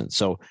found innocent.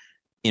 So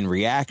in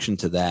reaction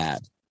to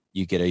that,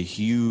 you get a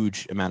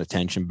huge amount of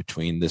tension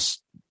between this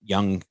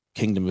young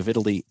kingdom of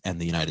Italy and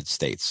the United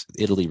States.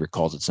 Italy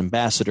recalls its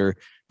ambassador.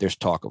 There's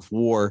talk of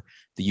war.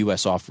 The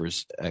U.S.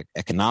 offers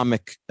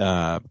economic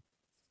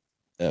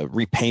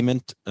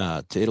repayment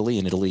to Italy,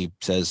 and Italy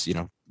says,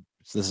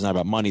 this is not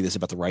about money. This is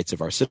about the rights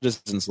of our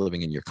citizens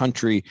living in your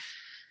country.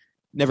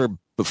 Never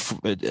before,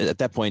 at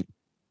that point,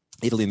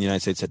 Italy and the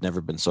United States had never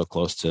been so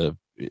close to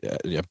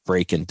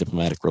break in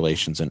diplomatic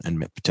relations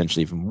and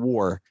potentially even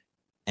war.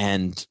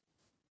 And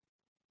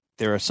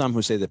there are some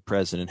who say that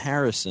President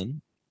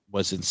Harrison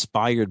was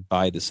inspired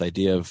by this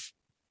idea of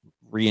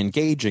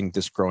re-engaging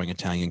this growing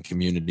Italian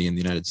community in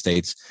the United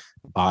States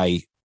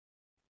by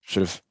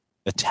sort of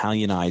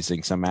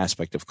Italianizing some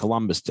aspect of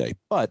Columbus Day.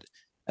 But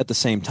at the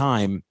same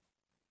time,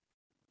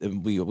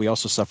 we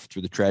also suffered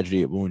through the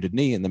tragedy at Wounded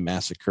Knee and the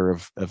massacre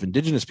of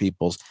indigenous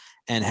peoples.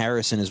 And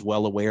Harrison is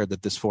well aware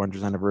that this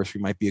 400th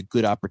anniversary might be a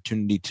good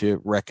opportunity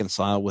to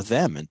reconcile with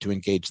them and to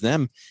engage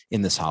them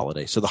in this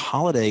holiday. So the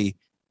holiday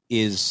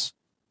is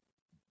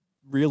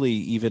really,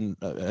 even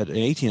in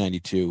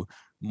 1892,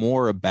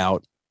 more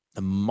about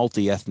the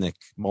multi-ethnic,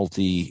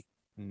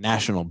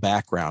 multi-national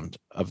background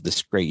of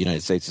this great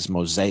United States, this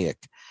mosaic,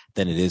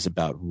 than it is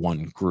about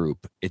one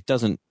group. It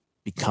doesn't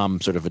become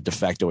sort of a de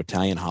facto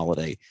Italian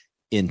holiday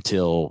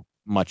until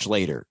much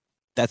later.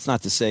 That's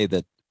not to say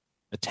that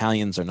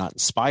Italians are not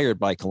inspired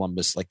by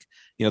Columbus. Like,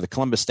 the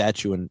Columbus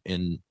statue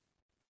in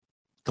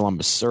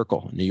Columbus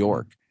Circle, New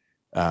York.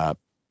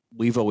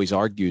 We've always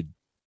argued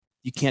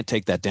you can't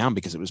take that down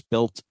because it was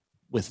built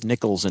with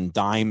nickels and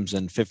dimes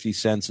and 50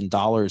 cents and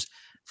dollars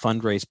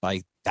fundraised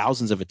by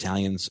thousands of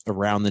Italians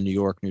around the New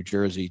York, New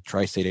Jersey,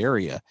 tri-state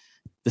area.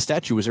 The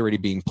statue was already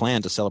being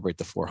planned to celebrate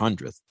the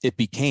 400th. It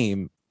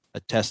became a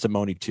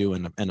testimony to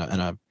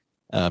and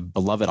a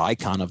beloved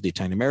icon of the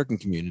Italian American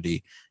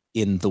community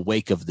in the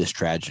wake of this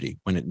tragedy,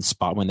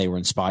 when they were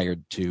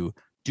inspired to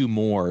do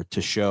more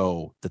to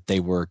show that they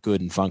were good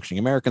and functioning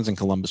Americans, and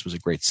Columbus was a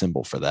great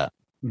symbol for that.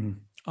 Mm-hmm.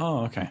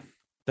 Oh, okay.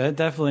 That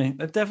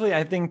definitely,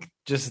 I think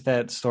just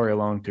that story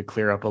alone could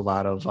clear up a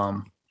lot of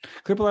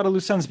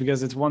loose ends,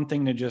 because it's one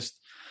thing to just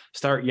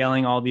start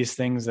yelling all these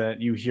things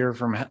that you hear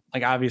from,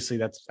 like, obviously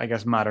that's, I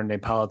guess, modern day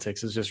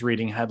politics is just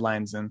reading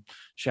headlines and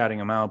shouting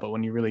them out. But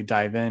when you really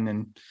dive in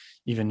and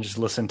even just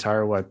listen to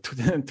our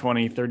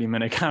 20-30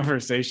 minute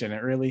conversation,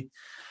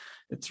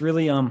 it's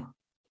really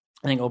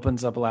I think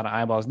opens up a lot of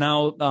eyeballs.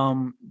 Now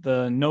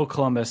the No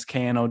Columbus,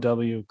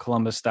 KNOW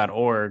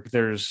Columbus.org,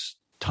 there's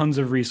tons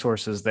of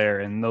resources there,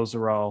 and those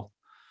are all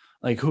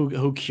like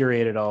who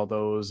curated all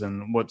those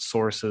and what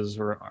sources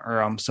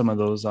are some of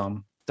those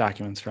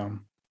documents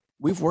from.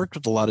 We've worked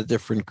with a lot of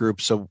different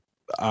groups. So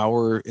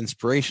our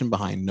inspiration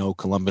behind No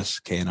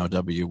Columbus,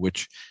 KNOW,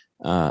 which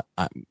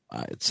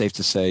it's safe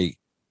to say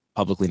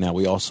publicly now,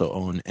 we also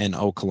own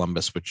NO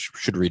Columbus, which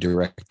should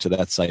redirect to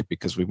that site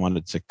because we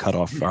wanted to cut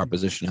off our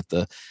position at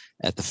the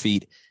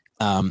feet.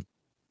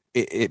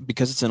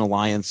 Because it's an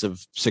alliance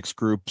of 6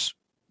 groups,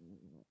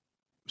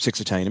 6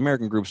 Italian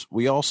American groups,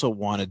 we also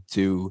wanted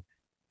to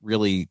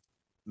really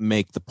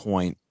make the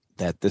point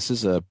that this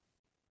is a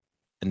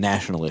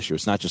national issue.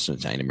 It's not just an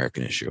Italian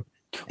American issue.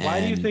 Why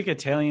do you think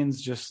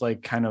Italians just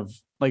like kind of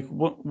like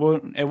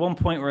what at one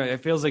point where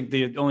it feels like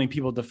the only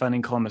people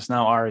defending Columbus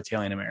now are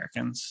Italian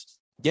Americans?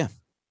 Yeah.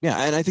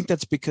 And I think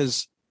that's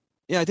because,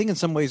 I think in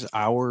some ways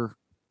our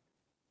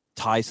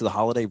ties to the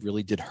holiday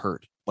really did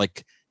hurt.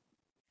 Like,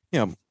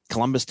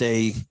 Columbus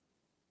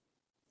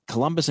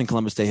and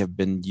Columbus Day have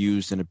been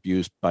used and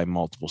abused by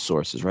multiple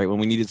sources, right? When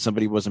we needed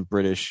somebody who wasn't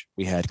British,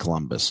 we had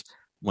Columbus.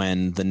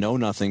 When the Know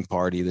Nothing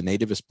Party, the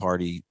Nativist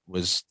Party,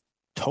 was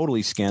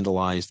totally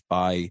scandalized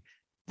by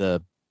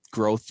the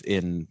growth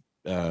in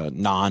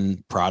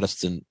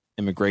non-Protestant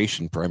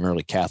immigration,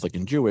 primarily Catholic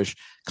and Jewish,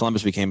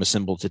 Columbus became a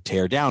symbol to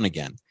tear down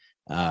again.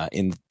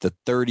 In the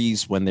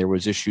 30s, when there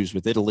was issues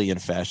with Italy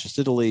and fascist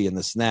Italy and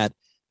this and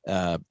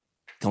that,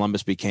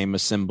 Columbus became a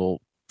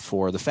symbol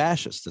for the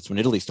fascists. That's when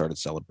Italy started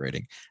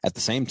celebrating. At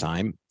the same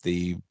time,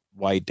 the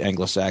white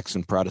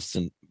Anglo-Saxon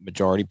Protestant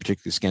majority,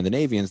 particularly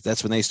Scandinavians,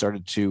 that's when they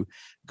started to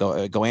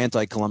go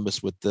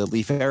anti-Columbus with the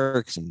Leif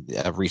Erikson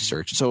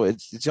research. So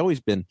it's always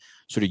been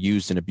sort of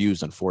used and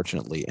abused,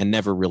 unfortunately, and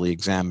never really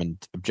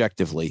examined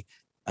objectively.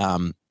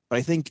 But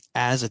I think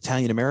as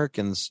Italian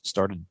Americans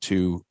started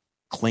to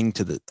cling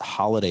to the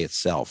holiday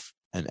itself,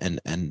 and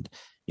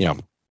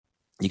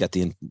you got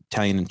the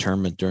Italian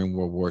internment during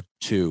World War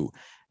II,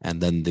 and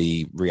then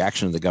the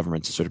reaction of the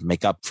government to sort of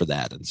make up for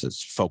that and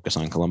says focus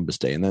on Columbus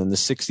Day. And then in the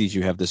 60s,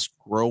 you have this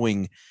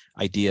growing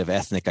idea of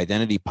ethnic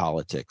identity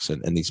politics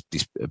and these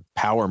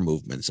power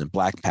movements and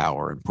Black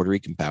power and Puerto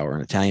Rican power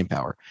and Italian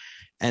power.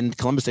 And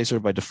Columbus Day sort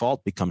of by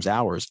default becomes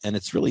ours. And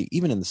it's really,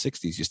 even in the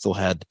 60s, you still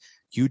had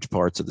huge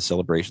parts of the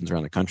celebrations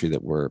around the country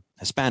that were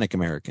Hispanic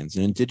Americans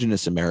and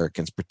Indigenous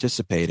Americans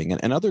participating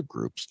and other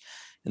groups.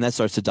 And that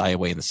starts to die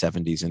away in the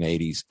 70s and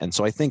 80s. And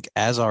so I think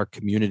as our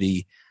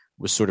community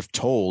was sort of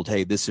told,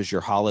 hey, this is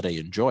your holiday,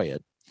 enjoy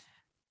it,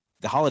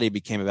 the holiday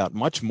became about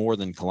much more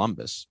than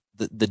Columbus.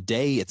 The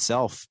day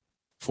itself,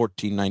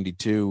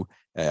 1492,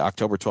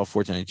 October 12,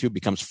 1492,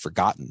 becomes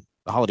forgotten.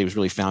 The holiday was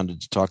really founded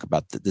to talk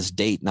about this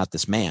date, not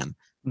this man.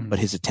 Mm-hmm. But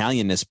his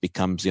Italianness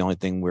becomes the only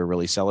thing we're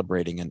really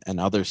celebrating, and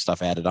other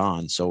stuff added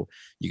on. So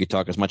you could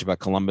talk as much about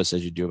Columbus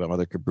as you do about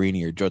Mother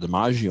Cabrini or Joe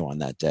DiMaggio on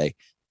that day.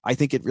 I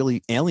think it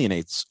really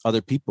alienates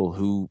other people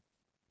who,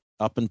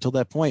 up until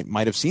that point,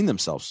 might have seen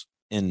themselves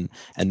in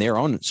and their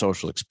own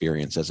social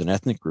experience as an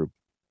ethnic group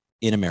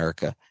in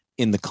America,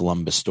 in the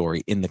Columbus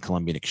story, in the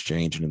Columbian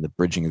Exchange, and in the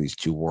bridging of these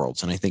two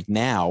worlds. And I think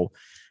now,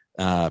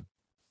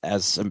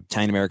 as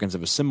Italian Americans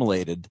have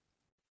assimilated,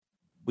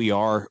 we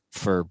are,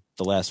 for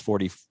the last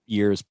 40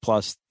 years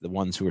plus, the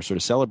ones who are sort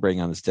of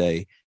celebrating on this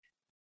day,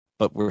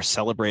 but we're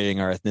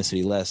celebrating our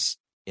ethnicity less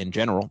in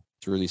general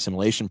through the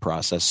assimilation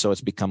process. So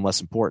it's become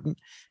less important.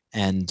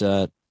 And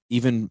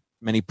even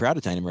many proud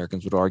Italian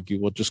Americans would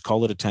argue, well, just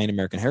call it Italian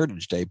American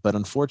Heritage Day. But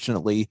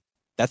unfortunately,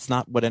 that's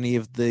not what any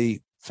of the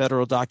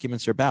federal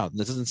documents are about. And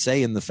this doesn't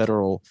say in the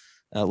federal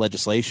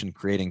legislation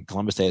creating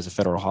Columbus Day as a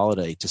federal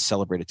holiday to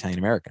celebrate Italian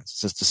Americans.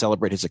 It's just to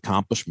celebrate his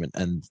accomplishment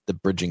and the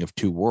bridging of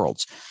two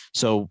worlds.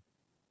 So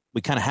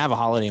we kind of have a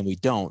holiday and we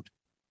don't.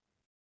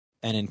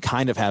 And in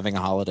kind of having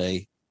a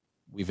holiday,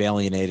 we've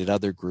alienated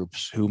other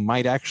groups who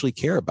might actually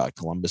care about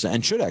Columbus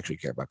and should actually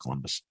care about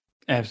Columbus.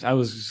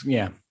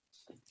 Absolutely.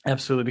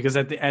 Because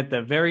at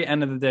the very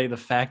end of the day, the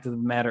fact of the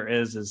matter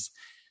is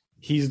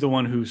he's the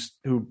one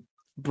who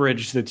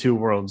bridged the two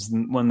worlds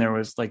when there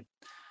was like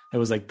it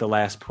was like the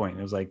last point.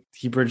 It was like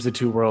he bridged the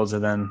two worlds,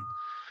 and then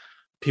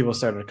people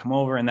started to come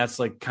over, and that's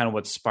like kind of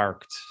what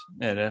sparked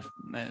it.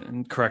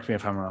 And correct me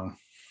if I'm wrong.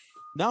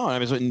 No, I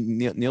mean, so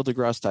Neil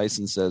deGrasse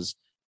Tyson says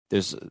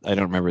I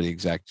don't remember the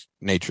exact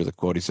nature of the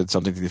quote. He said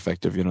something to the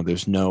effect of,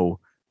 there's no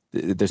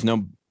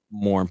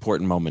more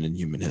important moment in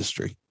human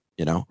history,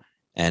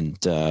 and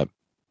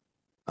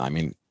I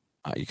mean,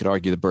 you could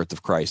argue the birth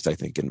of Christ, I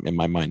think, in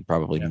my mind,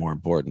 probably more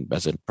important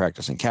as a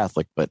practicing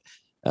Catholic, but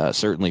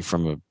certainly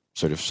from a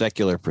sort of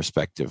secular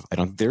perspective, I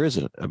don't think there is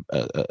a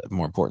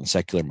more important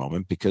secular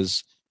moment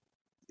because,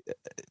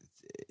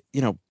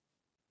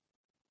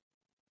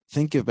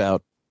 think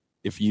about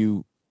if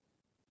you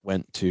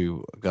went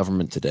to a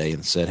government today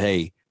and said,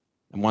 hey,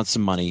 I want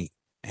some money.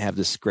 I have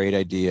this great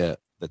idea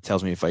that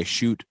tells me if I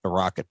shoot a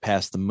rocket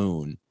past the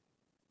moon,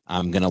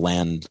 I'm going to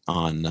land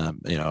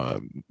on,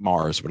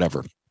 Mars,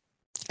 whatever.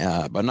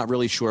 But I'm not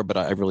really sure, but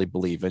I really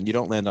believe. And you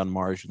don't land on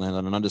Mars, you land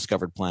on an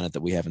undiscovered planet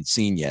that we haven't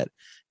seen yet.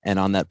 And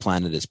on that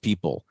planet is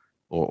people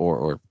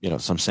or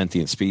some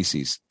sentient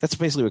species. That's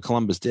basically what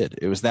Columbus did.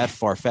 It was that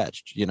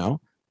far-fetched,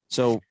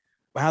 So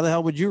how the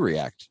hell would you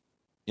react?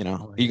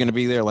 Are you going to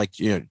be there like,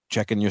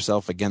 checking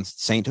yourself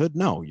against sainthood?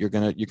 No, you're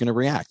going to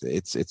react.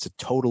 It's a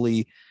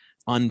totally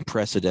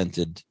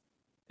unprecedented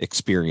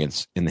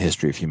experience in the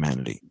history of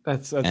humanity.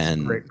 That's a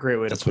great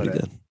way to put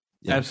it.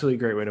 Yeah. Absolutely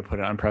great way to put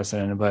it.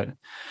 Unprecedented. But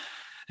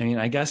I mean,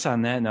 I guess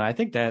on that note, I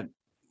think that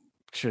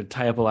should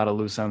tie up a lot of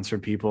loose ends for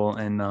people.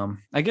 And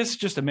I guess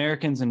just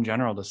Americans in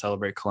general to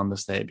celebrate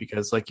Columbus Day,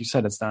 because like you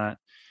said, it's not,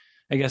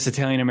 I guess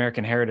Italian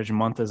American Heritage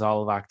Month is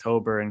all of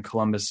October and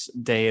Columbus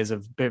Day is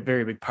a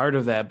very big part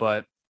of that.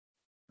 But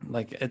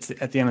like it's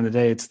at the end of the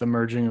day, it's the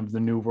merging of the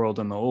new world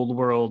and the old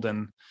world.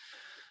 And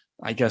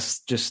I guess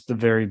just the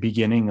very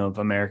beginning of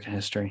American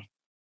history.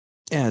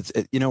 Yeah.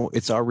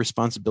 It's our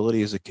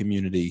responsibility as a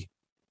community,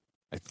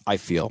 I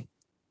feel,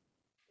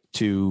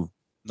 to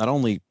not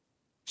only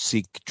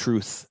seek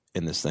truth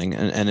in this thing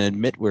and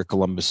admit where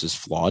Columbus is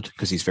flawed,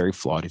 because he's very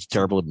flawed. He's a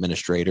terrible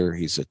administrator.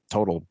 He's a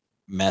total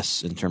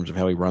mess in terms of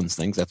how he runs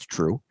things. That's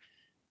true.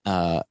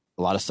 A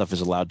lot of stuff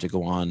is allowed to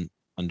go on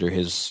under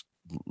his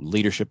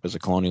leadership as a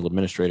colonial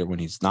administrator when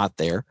he's not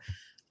there.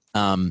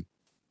 But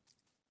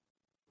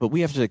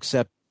we have to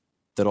accept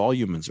that all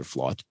humans are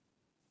flawed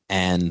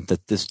and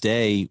that this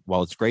day,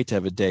 while it's great to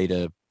have a day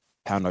to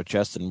pound our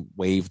chest and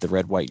wave the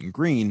red, white, and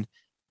green,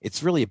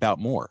 it's really about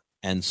more.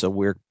 And so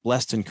we're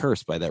blessed and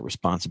cursed by that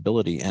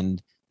responsibility.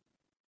 And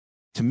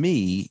to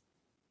me,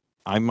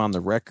 I'm on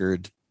the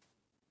record,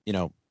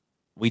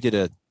 we did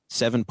a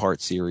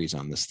 7-part series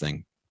on this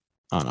thing,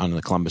 on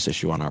the Columbus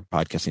issue on our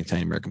podcast, the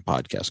Italian American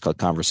podcast, called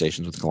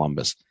Conversations with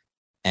Columbus.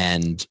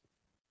 And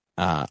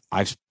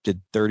I've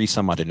did 30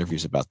 some odd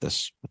interviews about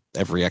this with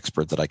every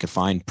expert that I could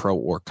find, pro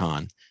or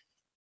con.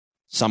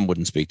 Some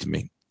wouldn't speak to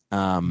me.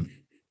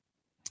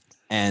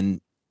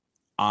 And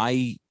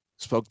I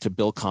spoke to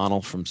Bill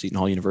Connell from Seton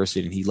Hall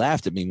University, and he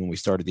laughed at me when we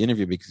started the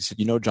interview because he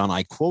said, John,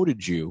 I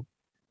quoted you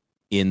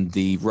in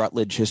the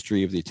Rutledge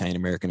History of the Italian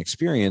American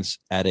Experience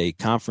at a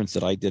conference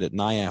that I did at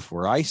NIAF,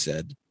 where I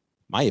said,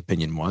 my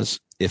opinion was,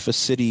 if a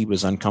city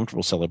was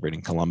uncomfortable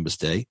celebrating Columbus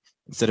Day,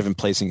 instead of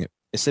replacing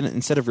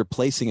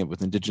it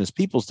with Indigenous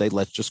Peoples Day,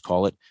 let's just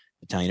call it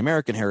Italian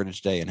American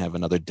Heritage Day and have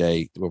another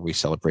day where we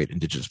celebrate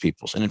Indigenous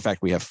peoples. And in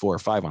fact, we have 4 or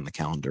 5 on the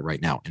calendar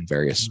right now in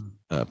various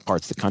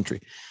parts of the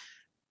country.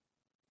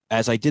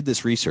 As I did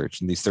this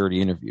research in these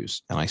 30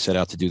 interviews, and I set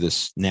out to do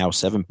this now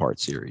 7-part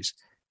series,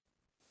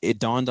 it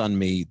dawned on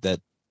me that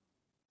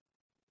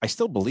I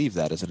still believe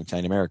that as an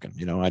Italian American.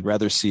 I'd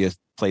rather see a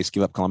place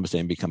give up Columbus Day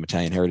and become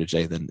Italian Heritage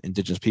Day than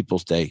Indigenous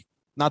Peoples Day.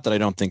 Not that I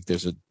don't think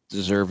there's a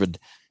deserved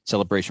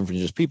celebration for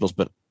Indigenous peoples,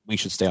 but we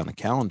should stay on the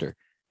calendar.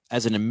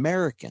 As an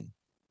American,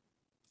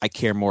 I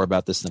care more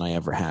about this than I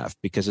ever have,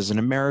 because as an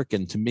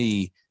American, to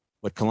me,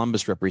 what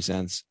Columbus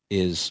represents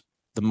is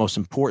the most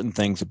important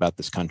things about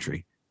this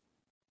country: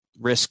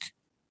 risk,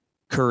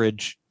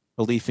 courage,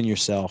 belief in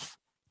yourself,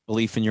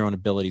 belief in your own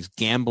abilities,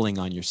 gambling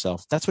on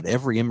yourself. That's what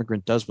every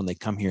immigrant does when they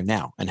come here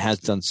now, and has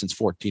done since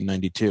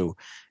 1492.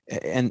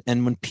 And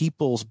when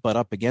peoples butt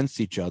up against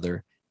each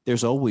other,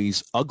 there's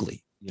always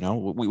ugly.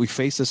 We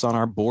face this on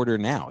our border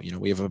now.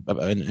 We have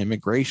an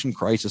immigration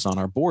crisis on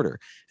our border,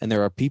 and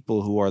there are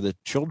people who are the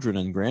children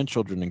and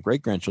grandchildren and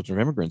great-grandchildren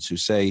of immigrants who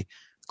say,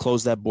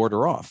 close that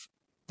border off.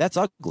 That's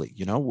ugly.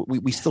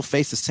 We still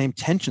face the same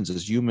tensions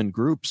as human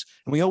groups,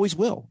 and we always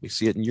will. We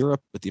see it in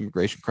Europe with the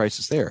immigration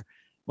crisis there.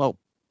 Well,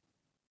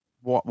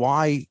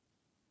 why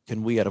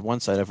can we, out of one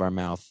side of our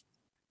mouth,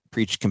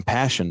 preach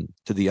compassion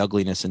to the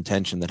ugliness and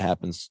tension that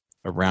happens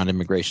around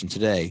immigration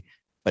today,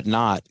 but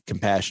not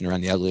compassion around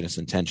the ugliness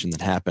and tension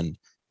that happened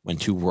when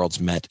two worlds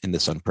met in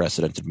this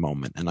unprecedented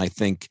moment? And I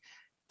think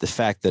it's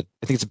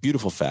a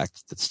beautiful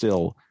fact that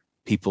still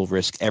people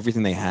risk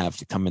everything they have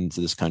to come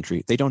into this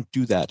country. They don't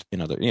do that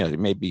in other,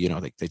 maybe,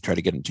 they try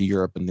to get into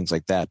Europe and things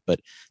like that, but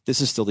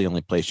this is still the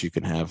only place you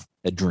can have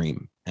a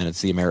dream, and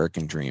it's the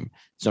American dream.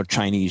 There's no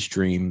Chinese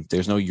dream.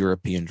 There's no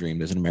European dream.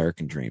 There's an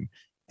American dream.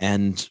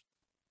 And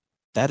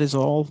that is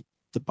all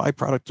the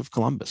byproduct of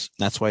Columbus.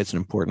 That's why it's an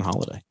important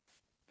holiday.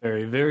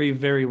 Very, very,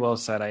 very well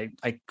said.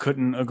 I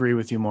couldn't agree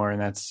with you more.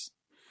 And that's,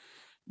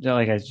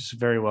 like, I just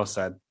very well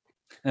said.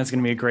 That's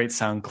going to be a great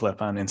sound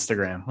clip on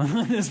Instagram.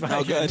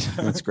 Oh, good.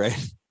 That's great.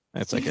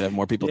 That's like I have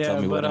more people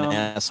tell me what an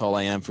asshole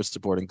I am for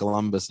supporting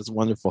Columbus. It's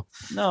wonderful.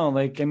 No,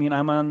 like, I mean,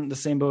 I'm on the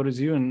same boat as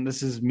you, and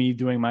this is me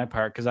doing my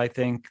part because I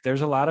think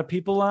there's a lot of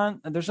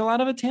there's a lot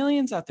of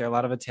Italians out there, a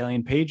lot of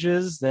Italian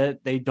pages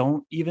that they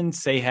don't even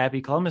say Happy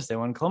Columbus Day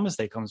when Columbus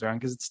Day comes around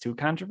because it's too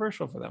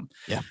controversial for them.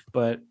 Yeah.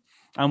 But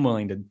I'm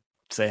willing to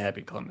say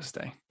Happy Columbus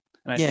Day.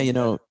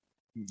 And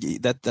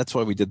that's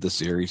why we did this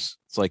series.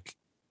 It's like,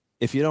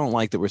 if you don't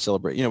like that we're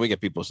celebrating, we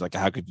get people like,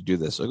 how could you do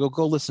this? I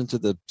go listen to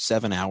the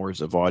 7 hours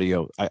of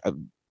audio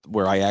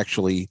where I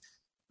actually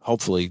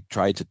hopefully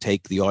tried to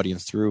take the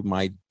audience through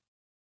my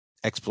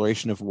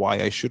exploration of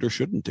why I should or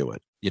shouldn't do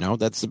it.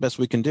 That's the best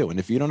we can do. And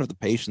if you don't have the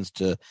patience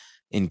to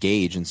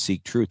engage and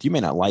seek truth, you may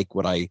not like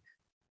what I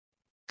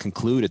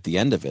conclude at the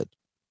end of it,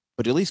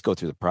 but at least go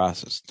through the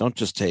process. Don't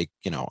just take,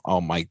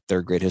 my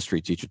third grade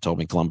history teacher told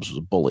me Columbus was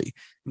a bully.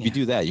 If you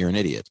do that, you're an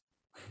idiot,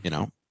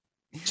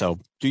 So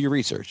do your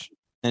research.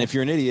 And if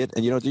you're an idiot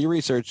and you don't do your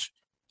research,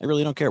 I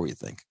really don't care what you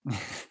think.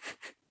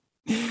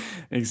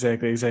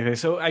 Exactly.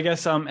 So I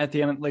guess at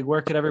the end, like,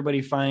 where could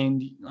everybody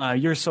find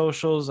your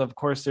socials? Of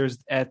course, there's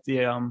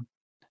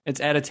it's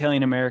at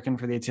Italian American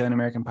for the Italian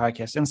American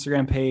Podcast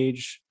Instagram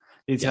page.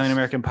 The Italian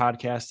American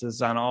Podcast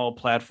is on all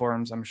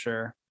platforms, I'm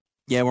sure.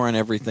 Yeah, we're on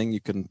everything.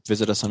 You can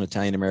visit us on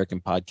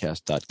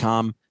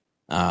ItalianAmericanPodcast.com.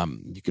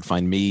 You can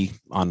find me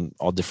on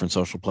all different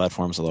social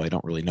platforms, although I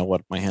don't really know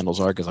what my handles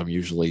are because I'm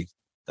usually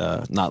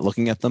not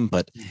looking at them,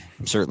 but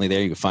I'm certainly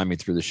there. You can find me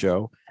through the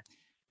show.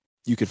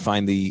 You could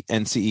find the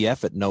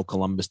NCEF at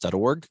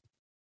nocolumbus.org.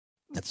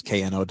 That's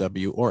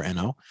KNOW or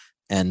NO.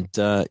 And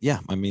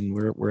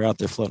we're out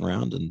there floating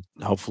around, and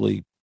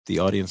hopefully the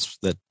audience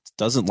that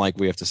doesn't like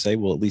what we have to say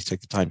will at least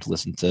take the time to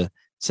listen to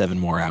 7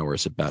 more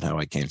hours about how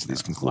I came to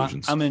these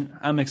conclusions. Well,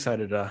 I'm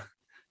excited to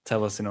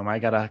listen to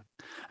them.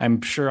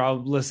 I'm sure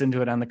I'll listen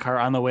to it on the car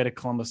on the way to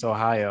Columbus,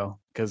 Ohio,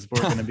 because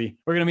we're gonna be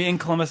in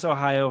Columbus,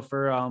 Ohio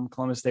for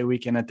Columbus Day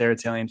weekend at their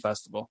Italian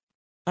festival.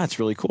 That's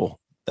really cool.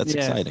 That's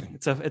exciting.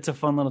 It's a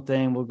fun little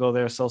thing. We'll go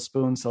there, sell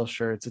spoons, sell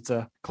shirts.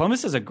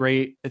 Columbus is a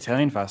great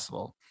Italian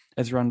festival.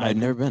 It's run by I've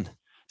never been.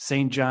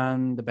 St.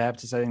 John the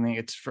Baptist. I think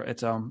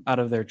it's out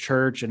of their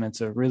church, and it's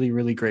a really,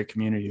 really great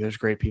community. There's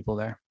great people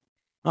there.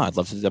 Oh, I'd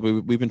love to do that.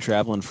 We've been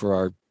traveling for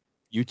our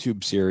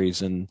YouTube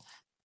series and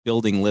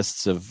building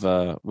lists of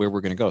where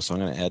we're going to go. So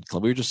I'm going to add,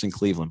 we were just in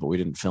Cleveland, but we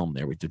didn't film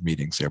there. We did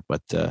meetings there,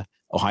 but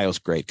Ohio's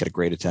great. Got a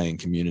great Italian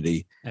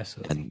community.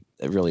 Absolutely.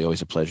 And really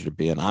always a pleasure to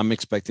be in. I'm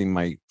expecting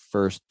my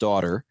first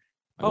daughter.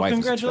 My wife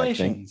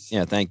congratulations.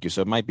 Yeah, thank you.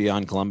 So it might be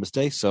on Columbus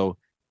Day. So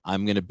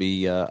I'm going to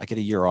be, I get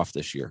a year off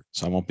this year.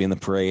 So I won't be in the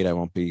parade.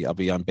 I'll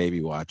be on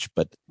baby watch,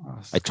 but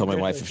I told my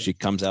wife if she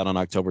comes out on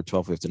October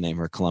 12th, we have to name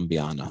her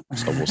Columbiana.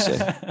 So we'll see.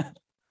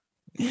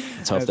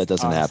 Let's hope that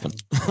doesn't happen.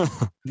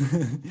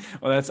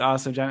 Well, that's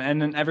awesome, John.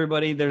 And then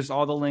everybody, there's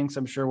all the links,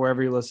 I'm sure,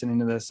 wherever you're listening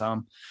to this,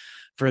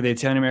 for the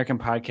Italian American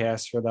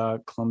Podcast,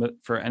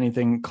 for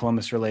anything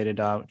Columbus related,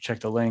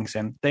 check the links.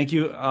 And thank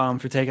you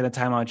for taking the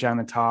time out, John,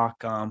 to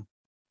talk. I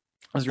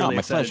was really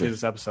excited to do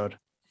this episode.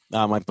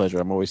 My pleasure.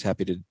 I'm always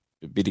happy to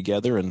be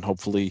together, and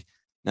hopefully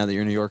now that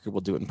you're in New York,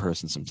 we'll do it in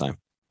person sometime.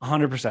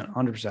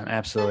 100%.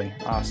 Absolutely.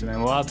 Awesome.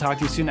 And I'll talk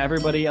to you soon.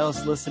 Everybody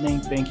else listening,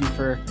 thank you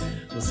for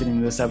listening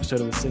to this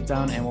episode of The Sit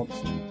Down, and we'll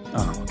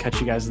catch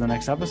you guys in the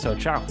next episode.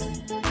 Ciao.